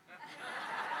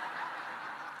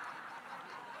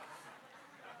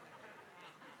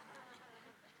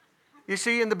 You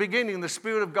see, in the beginning, the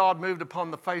Spirit of God moved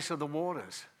upon the face of the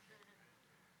waters.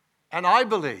 And I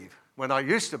believe, when I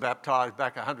used to baptize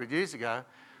back 100 years ago,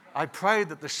 I prayed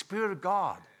that the Spirit of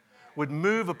God would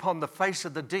move upon the face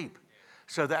of the deep.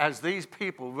 So that as these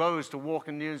people rose to walk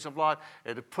in newness of life,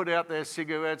 it would put out their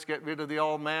cigarettes, get rid of the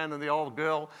old man and the old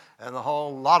girl and the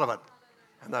whole lot of it.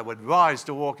 And they would rise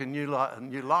to walk in new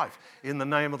life in the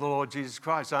name of the Lord Jesus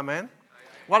Christ. Amen?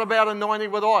 What about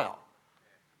anointing with oil?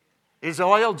 Is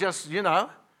oil just, No.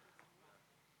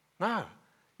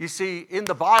 You see, in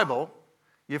the Bible,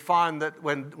 you find that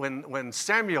when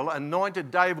Samuel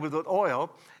anointed David with oil,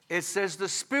 it says the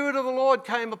Spirit of the Lord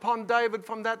came upon David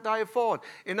from that day forward.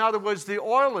 In other words, the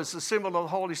oil is the symbol of the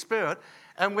Holy Spirit.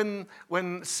 And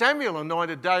when Samuel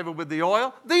anointed David with the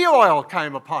oil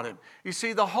came upon him. You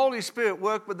see, the Holy Spirit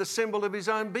worked with the symbol of his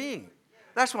own being.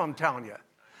 That's what I'm telling you.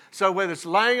 So whether it's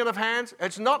laying on of hands,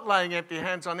 it's not laying empty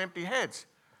hands on empty heads.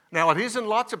 Now, it is in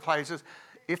lots of places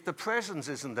if the presence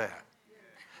isn't there.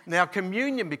 Now,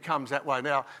 communion becomes that way.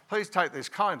 Now, please take this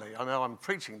kindly. I know I'm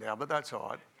preaching now, but that's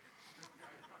all right.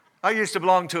 I used to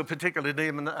belong to a particular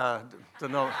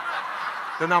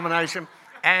denomination,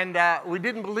 and we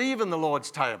didn't believe in the Lord's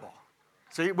table.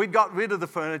 See, we got rid of the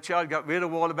furniture, got rid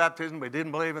of water baptism. We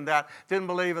didn't believe in that. We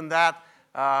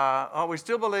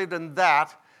still believed in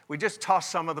that. We just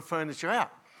tossed some of the furniture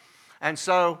out. And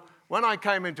so when I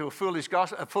came into a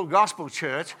full gospel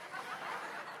church,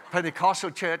 Pentecostal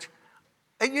church.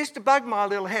 It used to bug my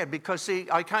little head because, see,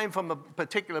 I came from a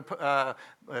particular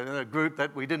group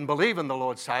that we didn't believe in the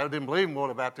Lord's table, didn't believe in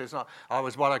water baptism. I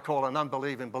was what I call an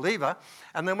unbelieving believer.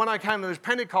 And then when I came to this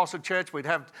Pentecostal church, we'd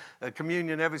have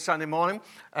communion every Sunday morning.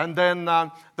 And then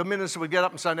the minister would get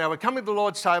up and say, now we're coming to the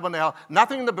Lord's table now,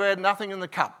 nothing in the bread, nothing in the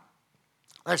cup.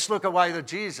 Let's look away to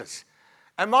Jesus.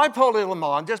 And my poor little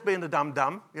mind, just being a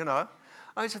dum-dum, I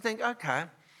used to think, okay,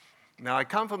 now I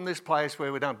come from this place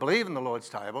where we don't believe in the Lord's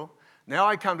table. Now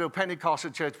I come to a Pentecostal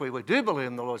church where we do believe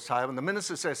in the Lord's table, and the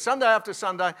minister says, Sunday after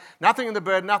Sunday, nothing in the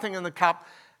bread, nothing in the cup.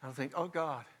 And I think, oh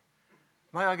God,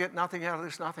 may I get nothing out of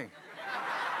this nothing?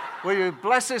 Will you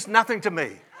bless this nothing to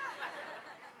me?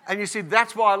 And you see,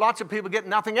 that's why lots of people get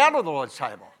nothing out of the Lord's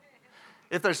table.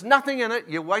 If there's nothing in it,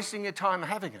 you're wasting your time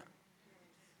having it.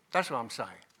 That's what I'm saying.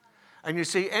 And you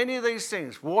see, any of these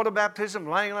things, water baptism,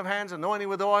 laying of hands, anointing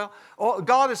with oil,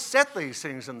 God has set these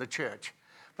things in the church.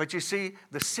 But you see,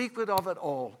 the secret of it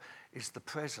all is the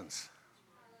presence,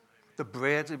 the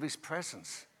bread of his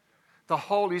presence, the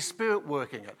Holy Spirit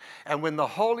working it. And when the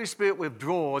Holy Spirit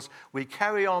withdraws, we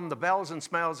carry on the bells and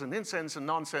smells and incense and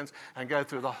nonsense and go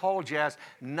through the whole jazz.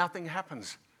 Nothing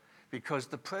happens because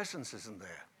the presence isn't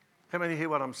there. How many hear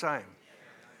what I'm saying?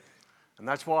 And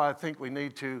that's why I think we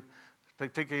need to,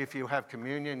 particularly if you have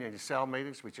communion in your cell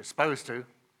meetings, which you're supposed to.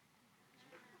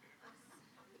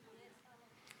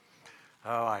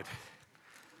 All right.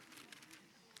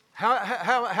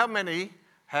 How many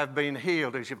have been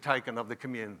healed as you've taken of the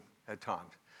communion at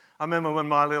times? I remember when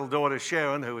my little daughter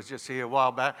Sharon, who was just here a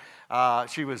while back,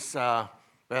 she was about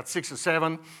 6 or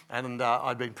 7, and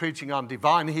I'd been preaching on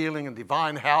divine healing and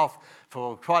divine health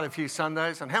for quite a few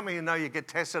Sundays. And how many of you know you get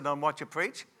tested on what you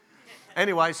preach?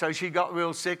 Anyway, so she got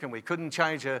real sick, and we couldn't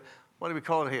change her, what do we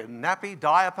call it here, nappy,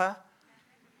 diaper?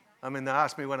 I mean, they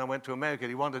asked me when I went to America, do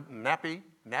you want a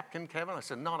napkin, Kevin? I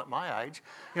said, not at my age,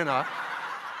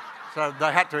 So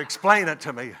they had to explain it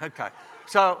to me. Okay.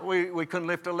 So we couldn't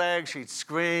lift her leg. She'd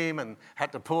scream and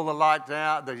had to pull the light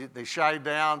down, the shade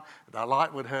down. The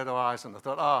light would hurt her eyes. And I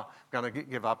thought, I'm going to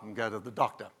give up and go to the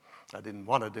doctor. I didn't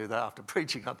want to do that after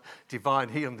preaching on divine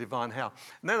healing, divine health.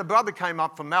 And then a brother came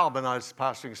up from Melbourne. I was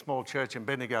pastoring a small church in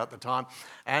Bendigo at the time.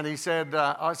 And he said,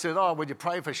 I said, would you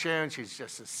pray for Sharon? She's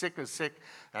just as sick.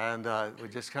 And we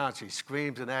just can't. She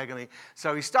screams in agony.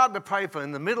 So he started to pray for her.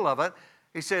 In the middle of it,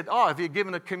 he said, have you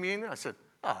given her communion? I said,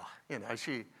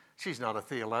 she's not a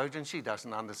theologian. She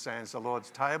doesn't understand the Lord's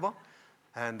table.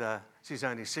 And she's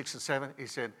only 6 or 7. He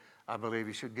said, I believe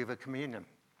you should give her communion.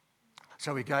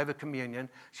 So he gave her communion.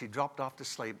 She dropped off to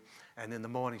sleep. And in the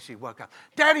morning, she woke up.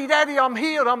 Daddy, I'm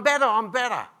healed. I'm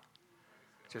better.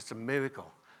 Just a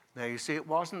miracle. Now, you see, it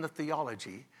wasn't the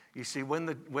theology. You see, when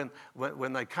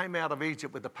they came out of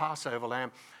Egypt with the Passover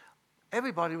lamb,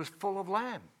 everybody was full of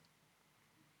lamb.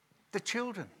 The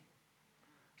children.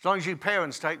 As long as you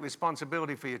parents take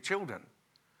responsibility for your children,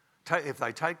 if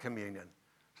they take communion,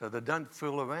 so they don't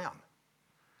fool around.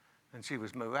 And she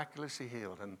was miraculously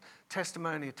healed. And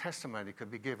testimony could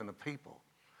be given to people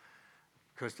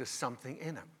because there's something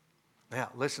in them. Now,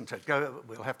 listen to it.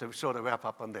 We'll have to sort of wrap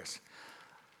up on this.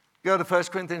 Go to 1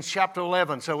 Corinthians chapter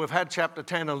 11. So we've had chapter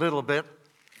 10 a little bit.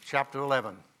 Chapter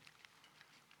 11.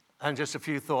 And just a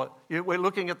few thoughts. We're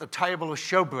looking at the table of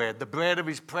showbread, the bread of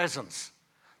his presence,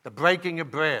 the breaking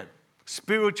of bread,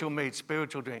 spiritual meat,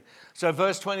 spiritual drink. So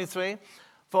verse 23,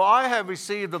 for I have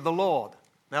received of the Lord.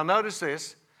 Now notice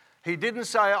this. He didn't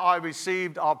say I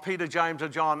received of Peter, James, or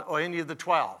John, or any of the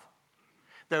 12.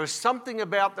 There is something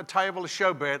about the table of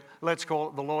showbread, let's call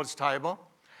it the Lord's table,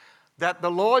 that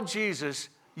the Lord Jesus,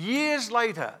 years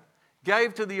later,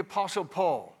 gave to the Apostle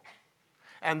Paul.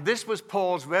 And this was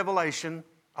Paul's revelation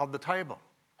of the table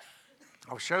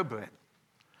of showbread.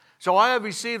 So I have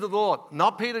received of the Lord,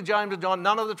 not Peter, James, or John,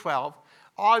 none of the 12.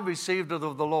 I received it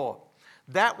of the Lord.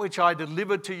 That which I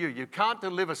delivered to you. You can't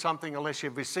deliver something unless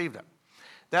you've received it.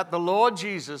 That the Lord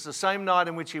Jesus, the same night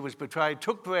in which he was betrayed,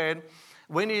 took bread.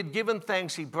 When he had given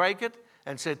thanks, he brake it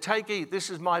and said, take, eat, this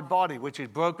is my body, which is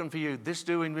broken for you. This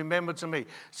do in remembrance of me.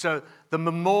 So the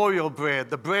memorial bread,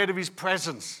 the bread of his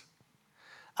presence.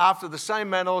 After the same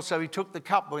manner also he took the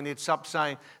cup when he had supped,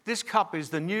 saying, this cup is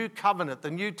the new covenant,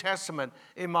 the New Testament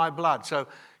in my blood. So,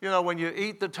 when you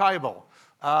eat the table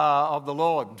of the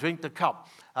Lord and drink the cup,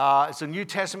 it's the New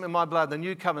Testament in my blood, the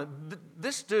new covenant.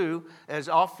 This do as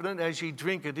often as ye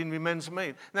drink it in remembrance of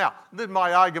me. Now, this is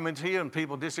my argument here, and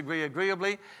people disagree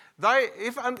agreeably.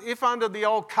 If under the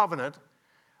old covenant,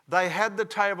 they had the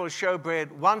table of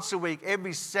showbread once a week,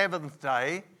 every 7th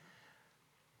day,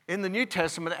 in the New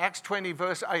Testament, Acts 20,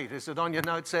 verse 8, is it on your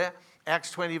notes there?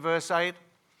 Acts 20, verse 8.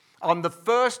 On the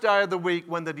first day of the week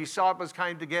when the disciples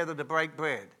came together to break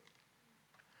bread.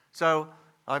 So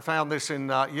I found this in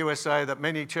USA that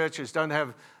many churches don't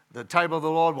have the table of the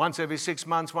Lord once every 6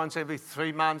 months, once every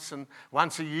 3 months, and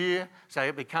once a year. So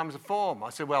it becomes a form. I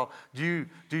said, well, do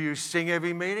you sing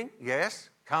every meeting? Yes.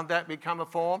 Can't that become a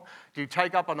form? Do you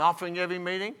take up an offering every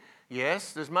meeting?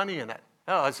 Yes, there's money in it.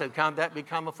 Oh, I said, can't that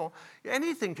become a form?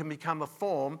 Anything can become a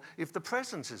form if the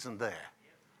presence isn't there.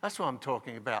 That's what I'm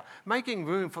talking about. Making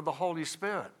room for the Holy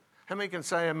Spirit. How many can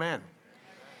say amen?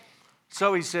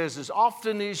 So he says, as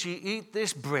often as ye eat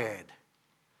this bread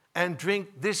and drink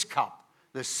this cup,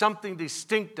 there's something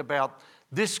distinct about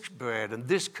this bread and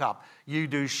this cup. You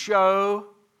do show,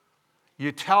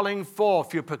 you're telling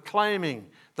forth, you're proclaiming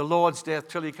the Lord's death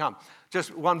till he come.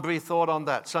 Just one brief thought on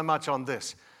that, so much on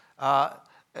this.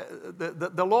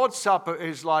 The Lord's Supper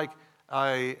is like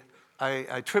a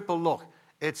triple look.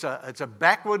 It's a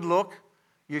backward look.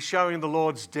 You're showing the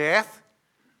Lord's death,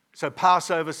 so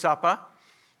Passover supper.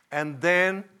 And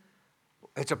then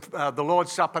it's the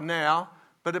Lord's Supper now,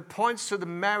 but it points to the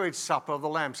marriage supper of the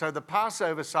Lamb. So the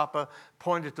Passover supper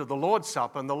pointed to the Lord's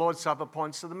Supper, and the Lord's Supper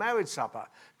points to the marriage supper,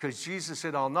 because Jesus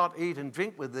said, I'll not eat and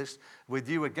drink with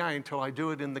you again till I do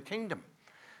it in the kingdom.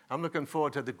 I'm looking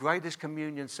forward to the greatest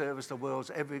communion service the world's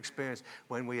ever experienced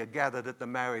when we are gathered at the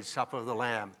marriage supper of the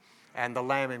Lamb, and the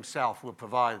Lamb himself will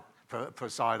preside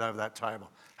over that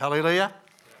table. Hallelujah.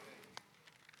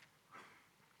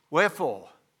 Wherefore,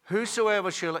 whosoever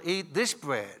shall eat this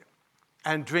bread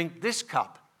and drink this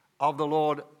cup of the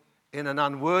Lord in an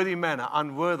unworthy manner,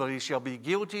 unworthily, shall be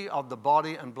guilty of the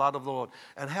body and blood of the Lord.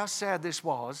 And how sad this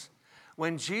was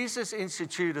when Jesus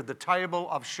instituted the table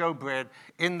of showbread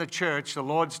in the church, the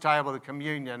Lord's table, the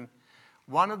communion.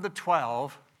 One of the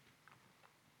 12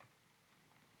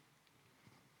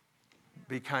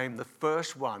 became the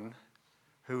first one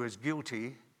who was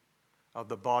guilty of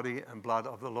the body and blood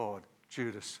of the Lord,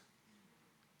 Judas.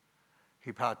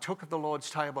 He partook of the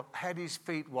Lord's table, had his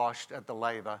feet washed at the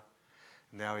laver.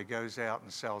 Now he goes out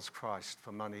and sells Christ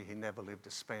for money he never lived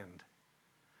to spend.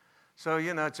 So,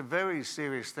 it's a very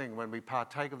serious thing when we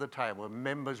partake of the table, we're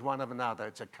members one of another.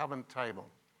 It's a covenant table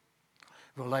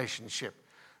relationship,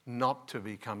 not to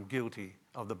become guilty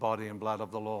of the body and blood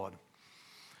of the Lord.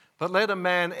 But let a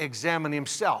man examine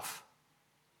himself,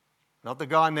 not the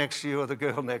guy next to you or the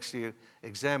girl next to you.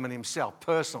 Examine himself,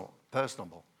 personal.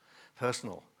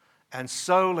 And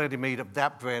so let him eat of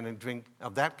that bread and drink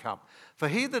of that cup. For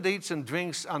he that eats and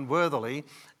drinks unworthily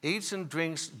eats and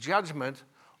drinks judgment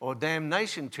or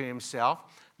damnation to himself,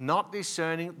 not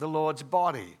discerning the Lord's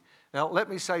body. Now, let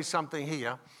me say something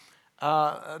here.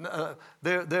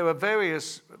 There are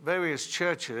various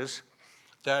churches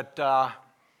that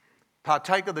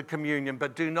partake of the communion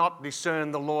but do not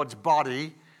discern the Lord's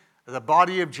body. The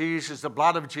body of Jesus, the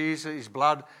blood of Jesus, his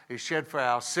blood is shed for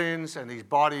our sins and his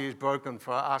body is broken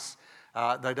for us.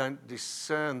 They don't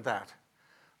discern that.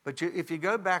 But if you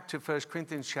go back to 1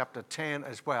 Corinthians chapter 10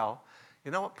 as well,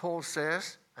 you know what Paul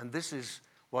says? And this is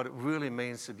what it really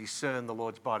means to discern the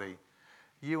Lord's body.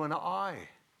 You and I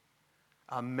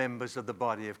are members of the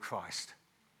body of Christ.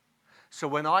 So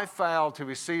when I fail to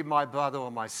receive my brother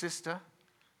or my sister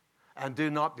and do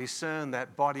not discern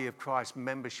that body of Christ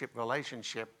membership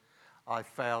relationship, I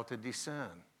fail to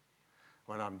discern.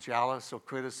 When I'm jealous or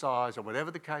criticize or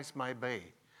whatever the case may be,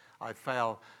 I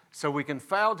fail. So we can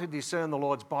fail to discern the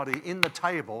Lord's body in the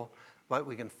table, but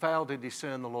we can fail to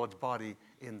discern the Lord's body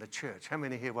in the church. How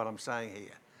many hear what I'm saying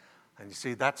here? And you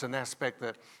see, that's an aspect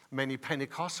that many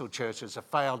Pentecostal churches have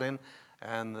failed in,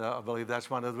 and I believe that's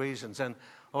one of the reasons. And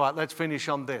all right, let's finish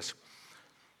on this.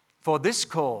 For this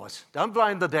cause, don't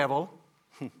blame the devil.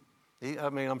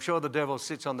 I'm sure the devil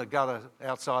sits on the gutter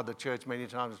outside the church many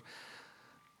times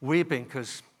weeping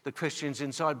because the Christians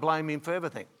inside blame him for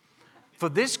everything. For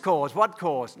this cause, what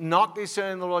cause? Not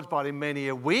discerning the Lord's body, many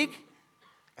are weak,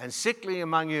 and sickly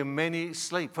among you many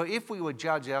sleep. For if we would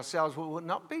judge ourselves, we would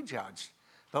not be judged.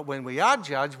 But when we are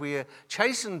judged, we are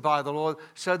chastened by the Lord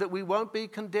so that we won't be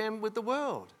condemned with the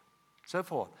world. So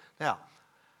forth. Now,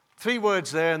 3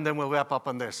 words there and then we'll wrap up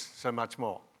on this, so much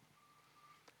more.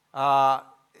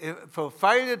 For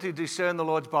failure to discern the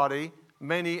Lord's body,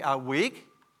 many are weak.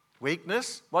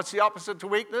 Weakness. What's the opposite to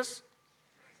weakness?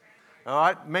 All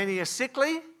right. Many are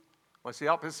sickly. What's the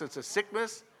opposite to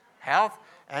sickness? Health.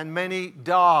 And many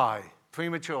die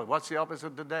prematurely. What's the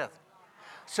opposite to death?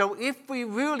 So if we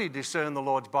really discern the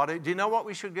Lord's body, do you know what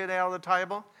we should get out of the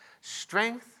table?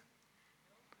 Strength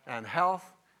and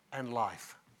health and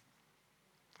life.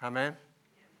 Amen?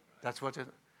 That's what it is.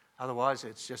 Otherwise,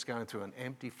 it's just going through an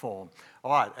empty form.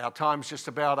 All right, our time's just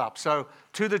about up. So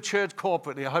to the church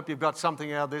corporately, I hope you've got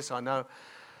something out of this. I know.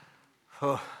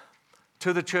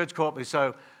 To the church corporately.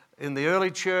 So in the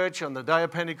early church on the day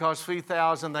of Pentecost,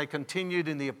 3,000, they continued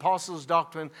in the apostles'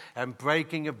 doctrine and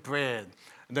breaking of bread.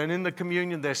 And then in the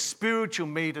communion, there's spiritual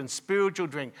meat and spiritual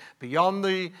drink. Beyond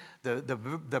the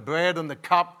bread and the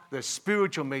cup, there's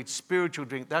spiritual meat, spiritual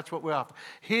drink. That's what we're after.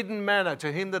 Hidden manna,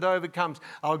 to him that overcomes,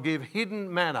 I'll give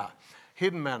hidden manna.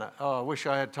 Hidden manna. Oh, I wish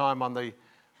I had time on the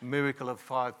miracle of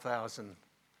 5,000.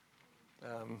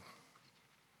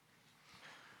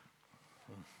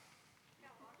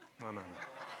 No.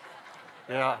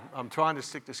 Yeah, I'm trying to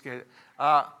stick to schedule.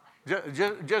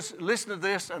 Just listen to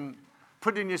this and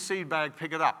put it in your seed bag,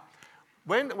 pick it up.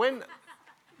 When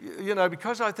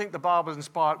because I think the Bible is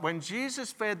inspired, when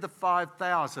Jesus fed the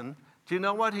 5,000, do you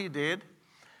know what he did?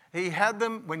 He had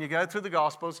them, when you go through the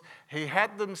Gospels, he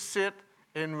had them sit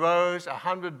in rows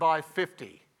 100 by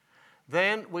 50.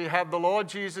 Then we have the Lord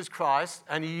Jesus Christ,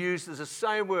 and he uses the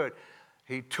same word.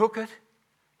 He took it,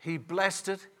 he blessed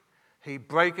it, he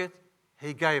broke it,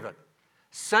 he gave it.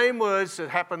 Same words that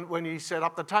happened when he set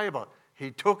up the table.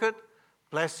 He took it,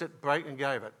 blessed it, broke and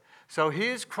gave it. So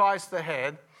here's Christ the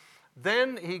head.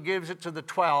 Then he gives it to the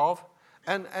 12.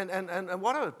 And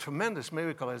what a tremendous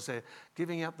miracle is there,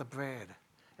 giving out the bread.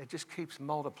 It just keeps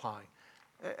multiplying.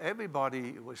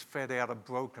 Everybody was fed out of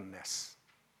brokenness.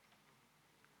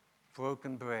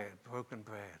 Broken bread.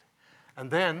 And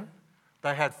then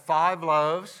they had 5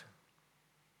 loaves,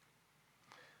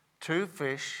 2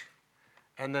 fish,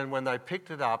 and then when they picked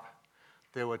it up,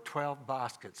 there were 12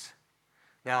 baskets.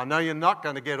 Now, I know you're not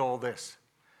going to get all this,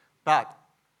 but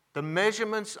the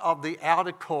measurements of the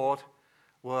outer court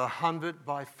were 100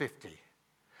 by 50.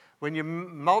 When you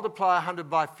multiply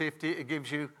 100 by 50, it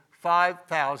gives you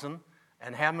 5,000.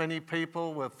 And how many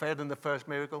people were fed in the first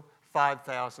miracle?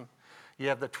 5,000. You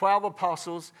have the 12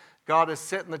 apostles. God has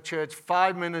set in the church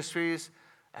 5 ministries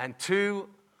and 2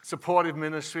 supportive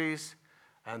ministries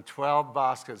and 12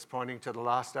 baskets pointing to the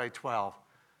last day 12.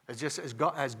 It's just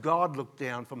as God looked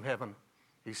down from heaven,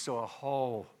 he saw a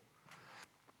whole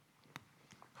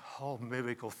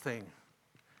miracle thing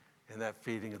in that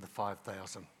feeding of the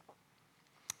 5,000.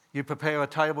 You prepare a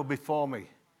table before me,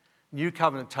 new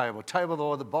covenant table of the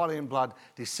Lord, the body and blood,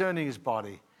 discerning his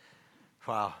body.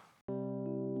 Wow.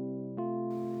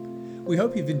 We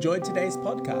hope you've enjoyed today's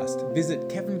podcast. Visit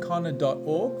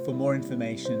kevinconnor.org for more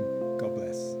information.